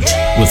concert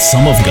with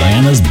some of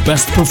Guyana's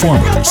best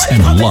performers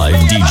and live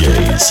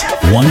DJs.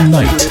 One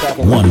night,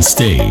 one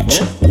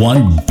stage,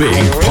 one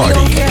big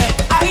party.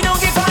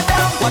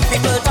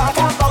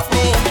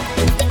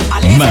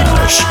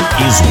 MASH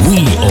is we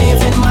own.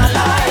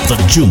 The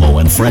Jumo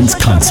and Friends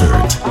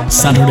concert,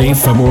 Saturday,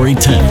 February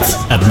 10th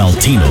at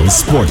Maltino's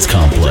Sports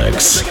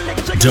Complex.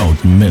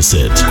 Don't miss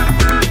it.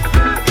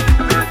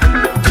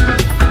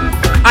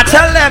 I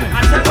tell them,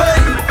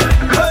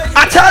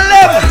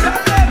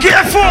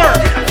 gear 4.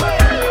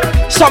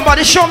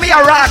 Somebody show me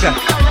a rag.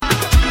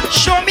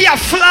 Show me a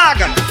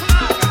flag.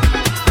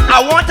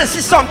 I want to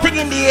see something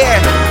in the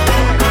air.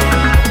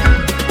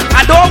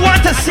 I don't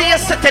want to see you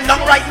sitting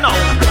down right now.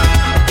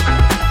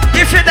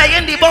 If you're there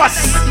in the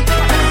bus,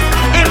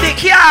 in the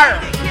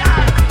car,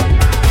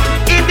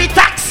 in the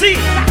taxi,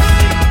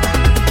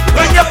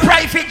 in your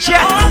private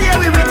jet. All year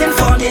we waiting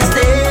for this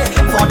day,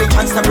 for the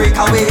chance to break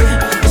away,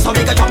 so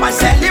we can jump and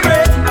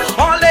celebrate.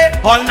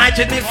 All night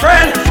with me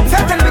friend.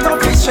 Fetting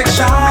without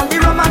restriction, the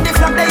rum and the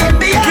flag they in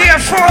the air. Gear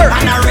 4.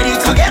 And are ready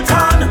to get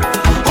on.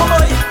 Oh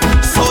boy,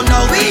 so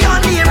now we on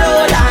the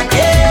road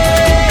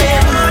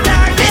again.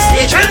 This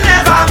stage will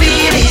never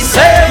be the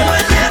same.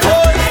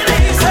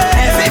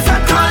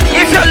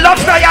 If you love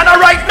Guyana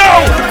right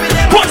now,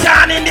 put your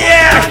hand in the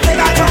air.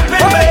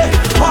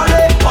 All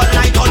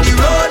night on the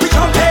road, we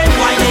jumping,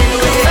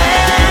 whining,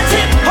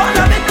 dancing. All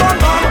the big gun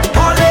bomb,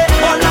 all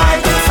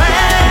night,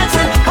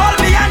 dancing. All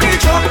behind the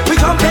truck, we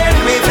jumping,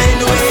 waving,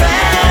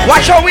 dancing.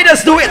 Watch how we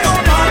just do it.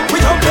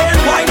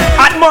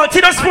 At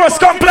Maltino's Sports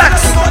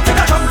Complex.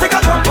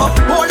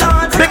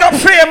 Big up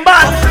Fame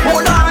Band.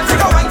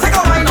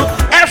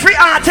 Every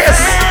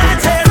artist.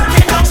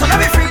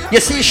 You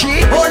see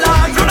she?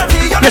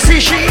 You see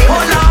she?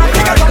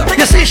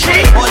 You see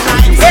she?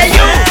 Hey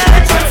you!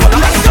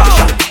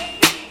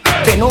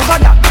 Bend over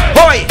that.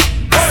 Boy!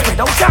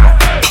 Spread out that.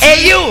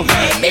 Hey you!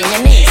 Bend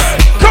your knees.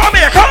 Come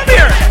here, come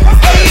here!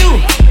 Hey you!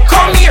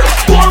 Come here.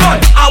 Don't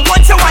run. I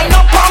want you wind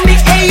up on me.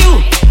 Hey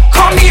you!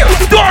 Come here.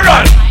 Don't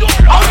run!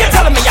 Oh, you're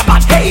telling me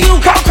about. Hey you!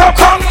 Come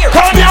here!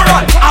 Come here.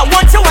 Run. I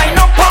want you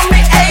wind up on me.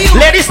 Hey you!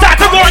 Ladies, start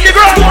to go on the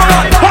ground!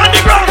 On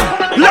the ground!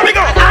 Let me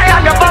go! I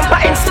am your bumper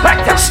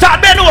inspector.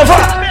 Start bend over!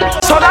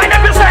 So line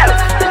up yourself.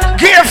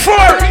 Gear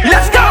 4!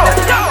 Let's go!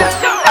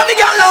 Let me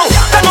go now.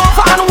 Bend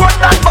over and work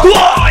that bumper.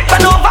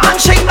 Bend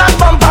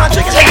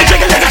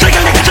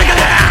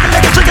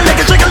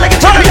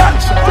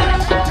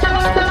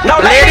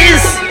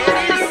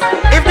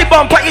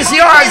bumper is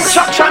yours,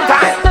 instruction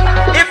time.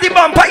 if the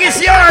bumper is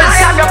yours,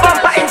 I am your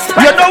bumper inspector.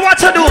 you know what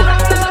to do.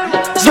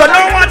 You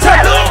know what to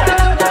do.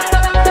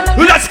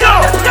 Let's go.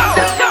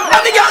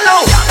 Let me go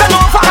low. Bend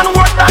over and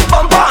work that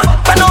bumper.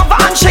 Bend over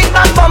and shake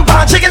that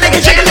bumper. Jiggle, jiggle,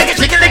 jiggle, jiggle,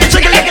 jiggle,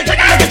 jiggle, jiggle,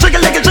 jiggle,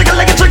 jiggle, jiggle,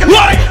 jiggle.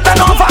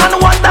 Bend over and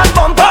work that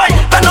bumper.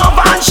 Bend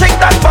over and shake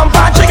that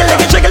bumper. Jiggle,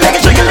 jiggle, jiggle,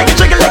 jiggle, jiggle,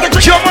 jiggle,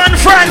 jiggle. German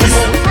friends.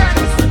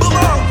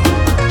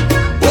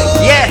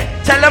 Yeah,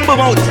 tell them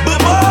boom out. Tell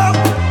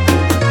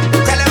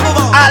them move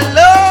on.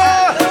 Hello.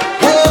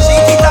 She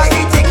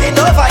taking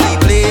over the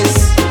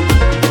place.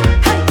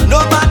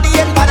 Nobody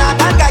in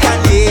Banana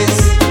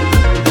Guyanese.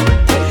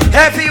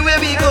 Everywhere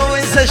we go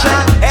in session,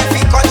 Every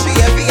country,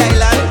 every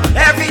island,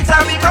 every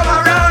time we come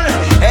around.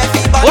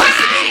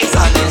 everybody is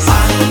on this.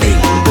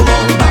 Bing, boom,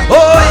 bang.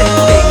 Oh,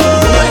 Bing,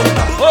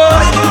 boom,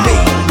 bang.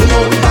 Bing,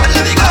 boom, bang.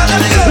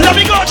 let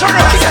me go,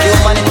 Charo. You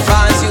man in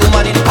France, you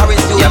man in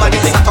Paris, you man in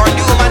Saturn,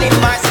 you man in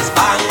Mars is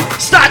bang.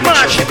 Start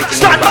march,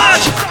 start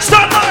march,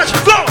 start march.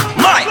 Go.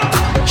 Mike,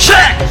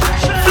 Check,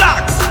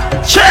 flags,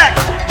 check,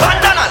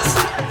 bandanas,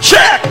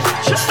 check.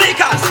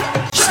 stickers.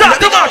 Start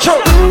the march.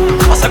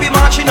 Must be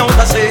marching out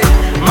to say,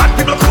 mad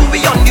people crew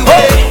we on the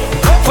way,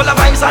 full of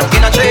vibes and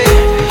energy.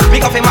 We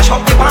got to mash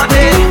up the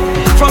party.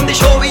 From the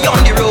show we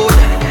on the road,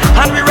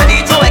 and we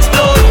ready to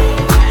explode.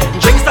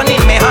 Drinks done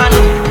in my hand,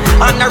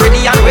 and I'm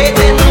ready and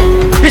waiting.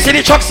 You see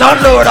the trucks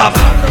unload up,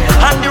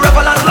 And the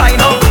revelers line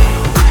up,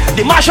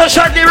 the marshal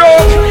shut the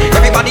road.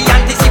 everybody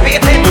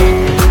anticipating.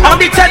 On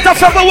the 10th of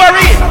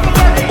February,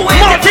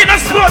 Martina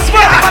Sports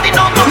Bar. Everybody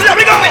know Let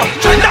me go. Let's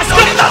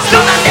go, let's go.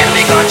 And then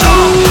we go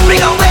jump,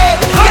 bring away,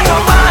 get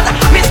on man,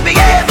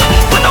 misbehave.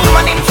 Put a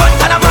man in front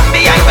and a man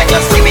behind. When you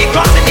see me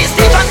crossing the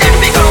stage, and then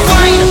we go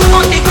wine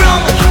on the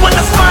ground with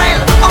a smile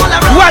all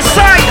around. West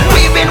side.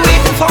 We've been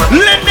waiting for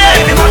Linden.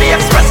 everybody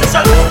express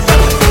itself.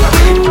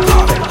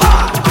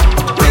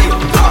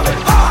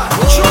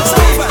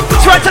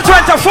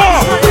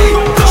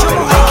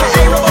 2024.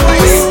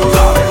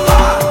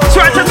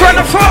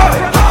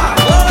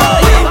 2024.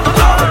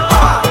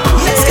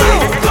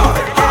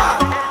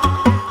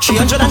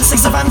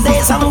 365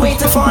 days I'm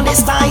waiting for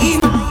this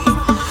time.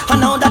 And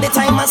now that the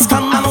time has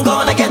come, I'm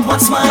gonna get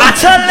what's mine. I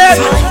tell them.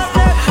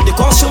 The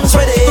costume's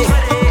ready,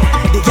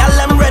 the gal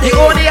I'm ready. The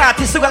only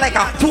artist who got like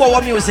a 2-hour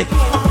music.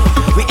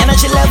 We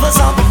energy levels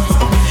up,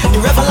 the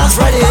revelers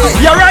ready.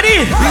 You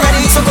ready? We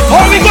ready to go.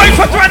 How we going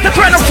for 2024?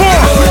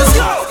 Let's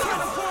go.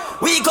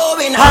 We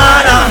going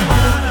harder,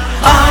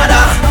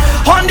 harder.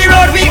 On the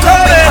road we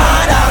going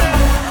harder,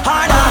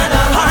 harder,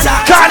 harder.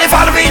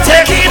 Carnival we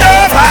taking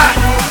over.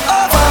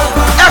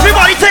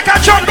 Everybody take a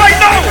jump right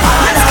now.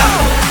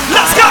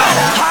 Let's go.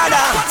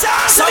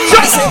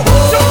 Somebody say,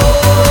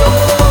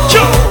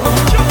 Jump.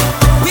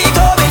 we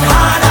going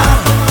harder,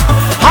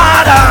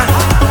 Harder.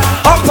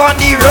 Up on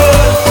the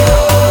road.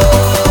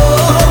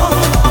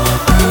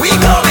 we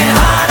going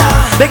harder,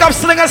 Big up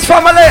Slingers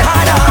family.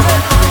 harder.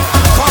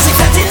 Cause we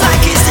felt it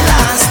like it's the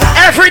last time.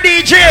 Every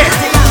DJ.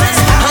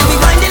 And we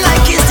mind it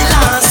like it's the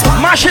last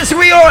one. Mashes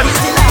we on. It's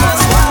the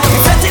last one. We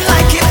felt it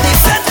like if they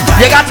felt right.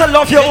 You got to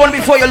love your own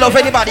before you love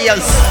anybody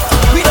else.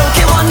 We don't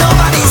care what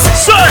nobody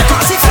says. Sir.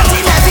 Cause we felt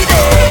it every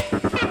day.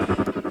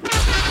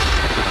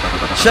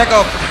 Check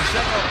up.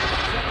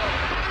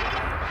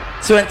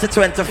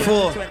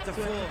 2024.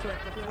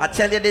 I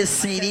tell you this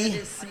CD,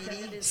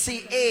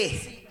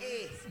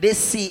 this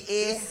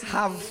CA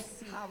have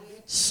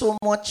so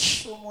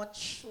much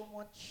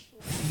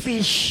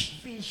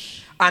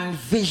fish and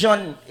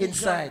vision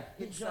inside.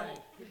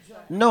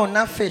 No,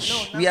 not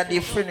fish. We are the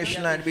finish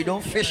line. We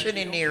don't fish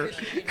in here.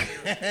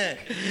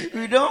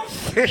 We don't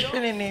fish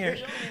in here.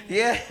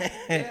 Yeah.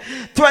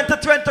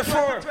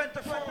 2024.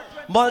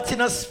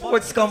 Multina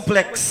Sports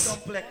Complex.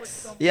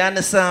 You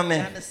understand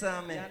me?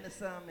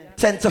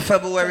 10th of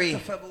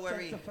February.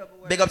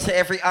 Big up to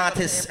every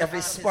artist,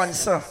 every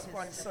sponsor.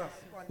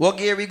 What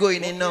gear we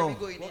going in now?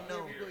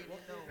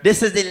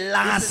 This is the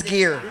last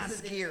gear.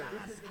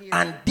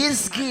 And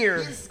this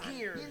gear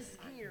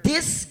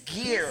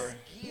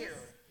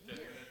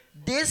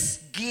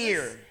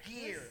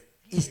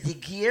is the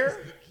gear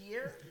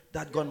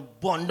that gonna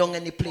burn down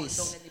any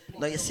place.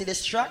 Now you see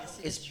this track?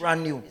 It's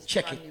brand new.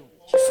 Check it.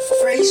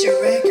 Fraser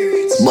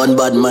Records.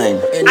 Bad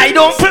mind. I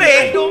don't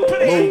play.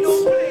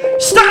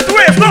 Start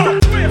with no.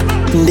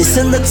 This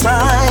is the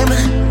time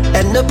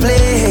and the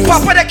place.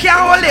 Papa, they can't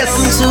hold this.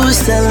 To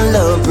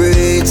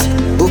celebrate.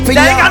 Open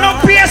They ain't got no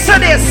place for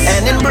this.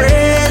 and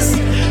embrace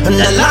the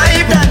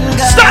life that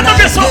God Start up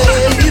this one.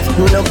 gave.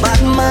 No bad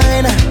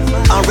mind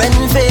or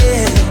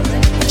envy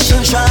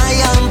shall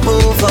triumph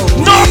over.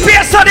 No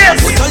place for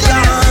this. Put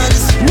your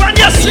hands When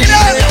you see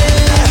them.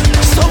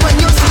 So when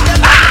you see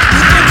them,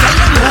 you can tell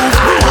them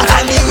move out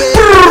of the way.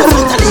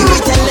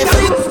 Tell them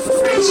free.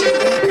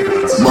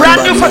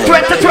 Brand new for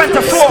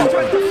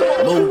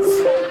 2024.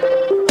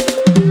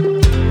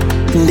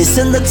 This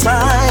is the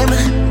time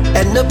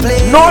and the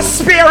place. No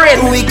spirit.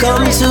 We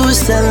come to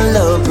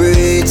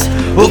celebrate.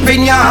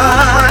 Open your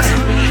heart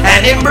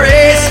and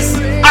embrace.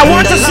 I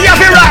want to see a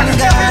rock.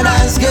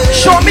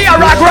 Show me a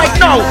rock right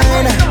now.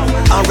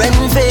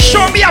 survive.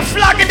 Show me a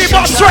flag in the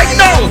box right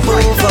now.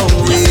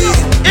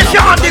 If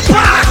you're on the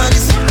park,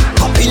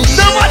 no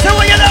matter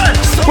where you learn.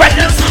 When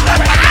you move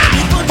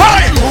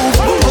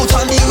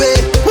on the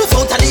way, move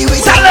out of the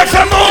way. Tell them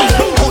to move.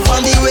 Move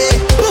on the way,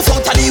 move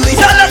out of the way.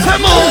 Tell them to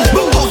move.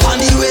 Move on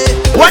the way.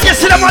 When you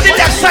see them on the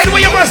left side,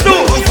 what you must do?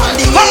 Move on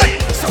the way.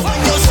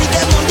 You see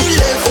them on the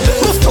left,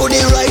 move to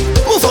the right.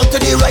 Move on to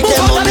the right,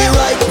 them on the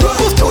right.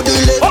 Move to the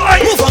left,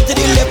 move on to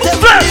the left,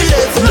 them on the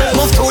left.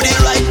 Move to the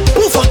right,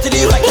 move on to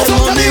the right, them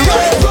on the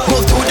right.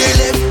 Move to the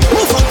left,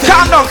 move on to the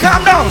calm down,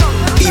 calm down.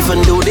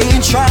 Even though they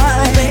try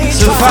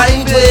to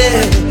find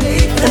it,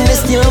 and they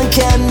still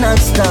cannot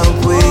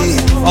stop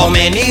it. How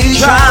many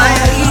try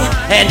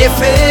and they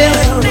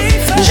fail?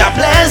 Your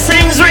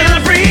blessings will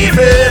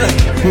prevail.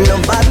 No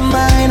bad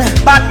mind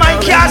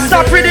can't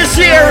stop me this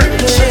year.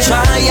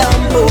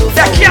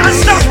 They can't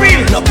stop me.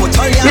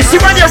 You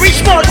see when you reach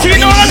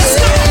Martinos,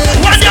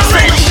 when you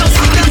reach,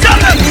 tell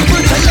them.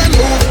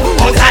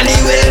 Out of the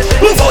way,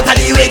 move out of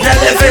the way, tell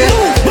them.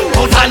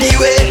 Out of the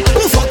way,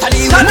 move out of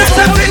the way. Tell them out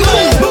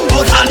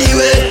of the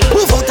way,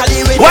 move out of the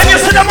way. When you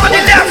see them on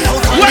the left,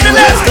 when the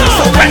left,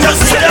 when you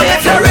see them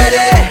if you're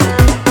ready.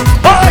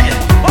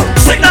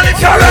 Signal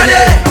if you're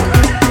ready.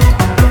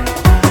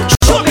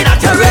 Show me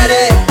that you're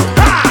ready.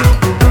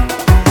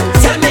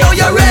 Tell me how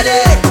you're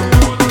ready.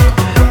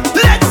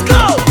 Let's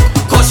go.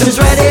 Caution's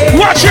ready.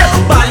 Watch it.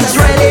 Band's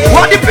ready.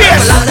 What the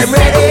pace? Them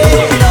ready.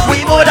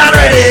 We more than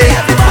ready.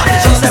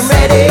 Them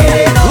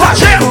ready.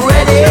 Watch it.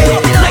 Ready.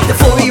 Like the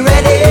 4 we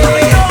ready.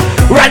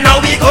 Right now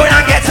we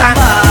gonna get a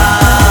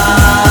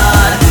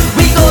bad.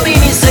 We go be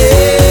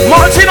missing.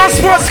 Martino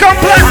Sports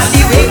Complex.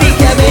 The way we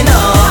coming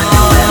on.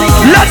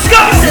 Let's go.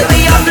 Till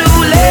we are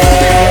blue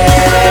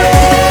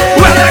lane.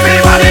 Well,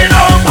 everybody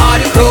know.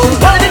 Party crew.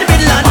 Running in the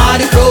middle and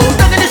party crew.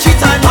 Down in the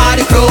street and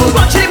party crew.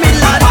 Watch in the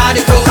middle and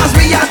party crew. Cause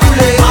we are blue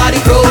lane. Party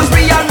crew. Cause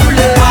we are blue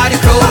lane. Party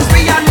crew. Cause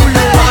we are blue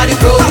lane. Party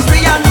crew. Cause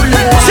we are blue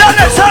lane. Tell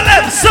them,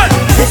 son.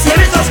 This year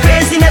is just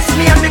craziness.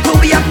 Me and me crew,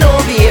 we have no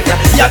behavior.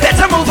 You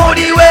better move out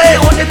the way.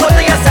 Only put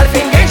yourself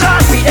in danger.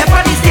 We there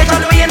on the stage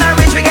all the way in a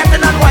range. We getting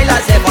on wild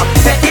as ever.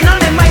 Betting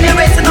on them, mind them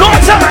racing on. No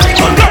time. Bring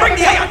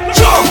the iron.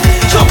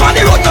 Jump on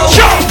the road now.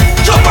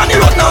 Jump on the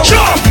road now.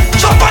 Jump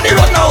on the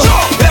road now.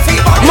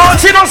 Everybody.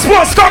 Martino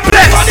Sports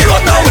Complex. On the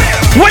road now.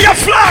 Where your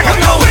flag?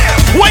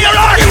 Where your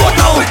rock?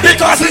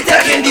 Because we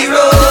taking the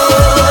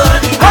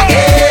road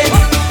again.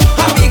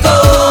 And we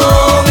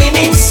going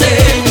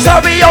insane.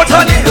 So we out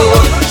on the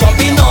road.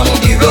 Jumping on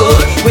the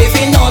road.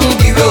 Waving on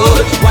the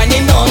road.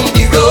 Whining on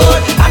the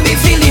road. And we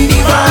feeling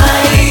the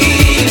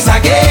vibes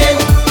again.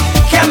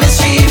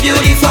 Chemistry,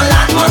 beautiful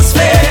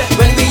atmosphere.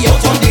 When we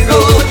out on the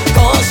road.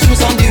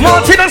 Costumes on the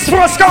road. Martino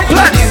Sports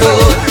Complex.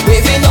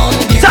 Waving on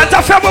the road. 10th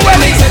of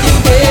February.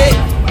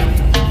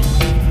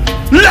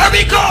 Let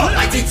me go.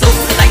 Light it up,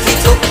 light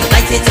it up,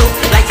 light it up,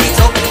 light it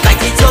up,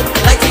 light it up,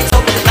 light it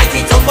up, light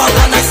it up. I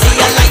wanna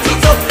see you light it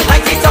up,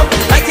 light it up,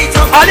 light it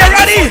up. Are you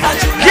ready?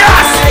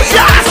 Yes,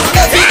 yes.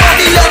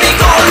 Everybody let me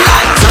go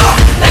light up,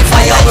 like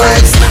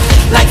fireworks,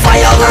 like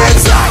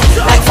fireworks,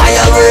 like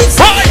fireworks.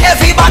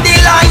 Everybody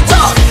light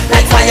up,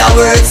 like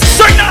fireworks,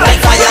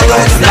 like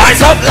fireworks.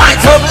 Light up,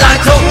 light up,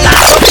 light up,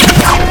 light up.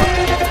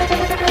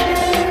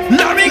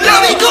 Let me go.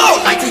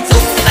 Light it up,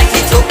 light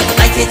it up,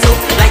 light it up,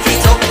 light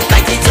it up,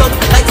 light it up,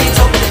 light it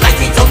up,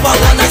 light it up. I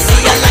wanna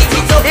see you light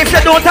it up. If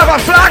you don't have a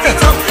flag, you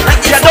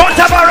don't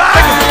have a rag.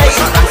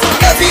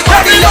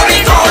 Everybody let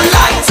me go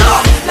light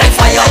up, like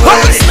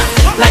fireworks,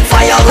 like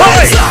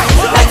fireworks,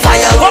 like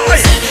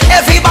fireworks.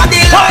 Everybody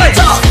light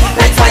up,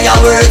 like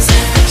fireworks,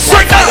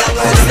 like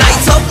fireworks.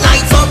 Light up,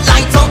 light up,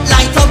 light up,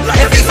 light up.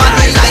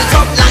 Everybody light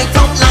up, light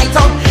up, light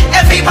up.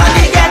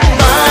 Everybody get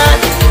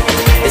mad.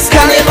 It's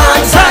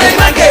carnival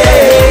time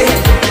again.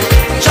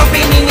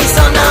 Jumping in the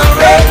sun and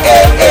rain.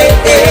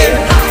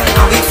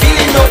 And we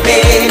feeling no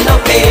pain, no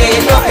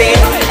pain, no pain.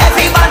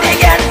 Everybody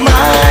get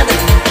mad.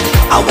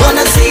 I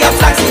wanna see your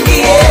flags in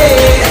the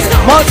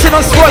air.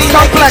 Martino Sports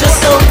Complex.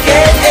 Just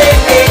okay.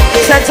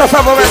 10th of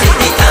February.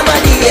 The time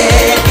of the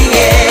end.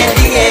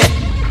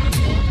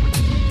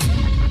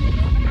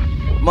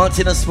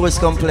 Martino Sports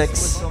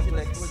Complex.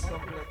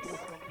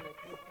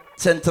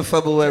 10th of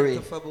February.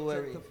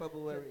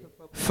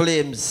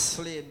 Flames.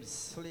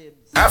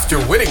 After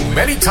winning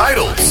many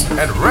titles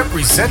and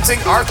representing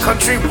our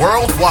country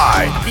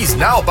worldwide, he's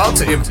now about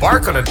to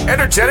embark on an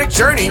energetic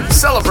journey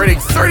celebrating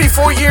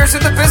 34 years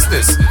in the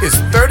business, his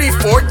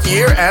 34th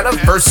year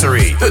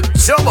anniversary, the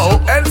Jumo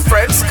and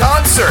Friends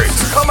Concert.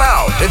 Come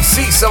out and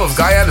see some of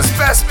Guyana's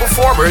best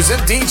performers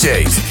and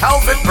DJs.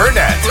 Alvin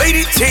Burnett,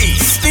 Lady T,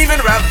 Stephen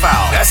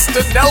Ramphal,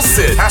 Nesta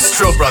Nelson,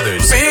 Astro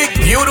Brothers, Big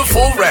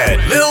Beautiful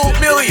Red, Lil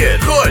Million,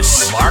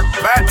 Kush, Mark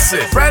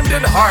Batson,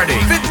 Brandon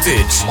Harding,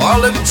 Vintage,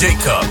 Marlon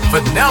Jacob,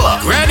 Vanilla,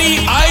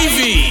 Granny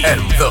Ivy,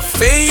 and the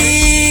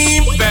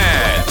Fame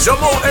Band.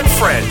 Jumo and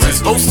Friends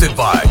is hosted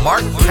by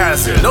Mark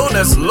Kazan, known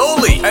as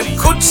Loli, and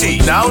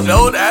Kuchi, now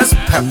known as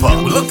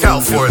Peppa. Look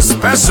out for a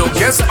special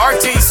guest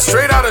artist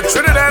straight out of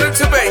Trinidad and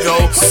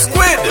Tobago,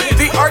 Squid,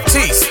 the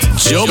artiste.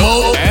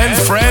 Jumo and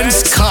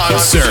Friends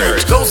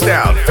Concert goes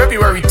down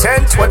February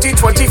 10, 20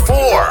 2024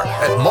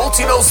 at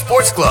Multino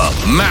Sports Club.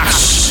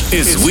 MASH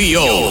is we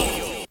all.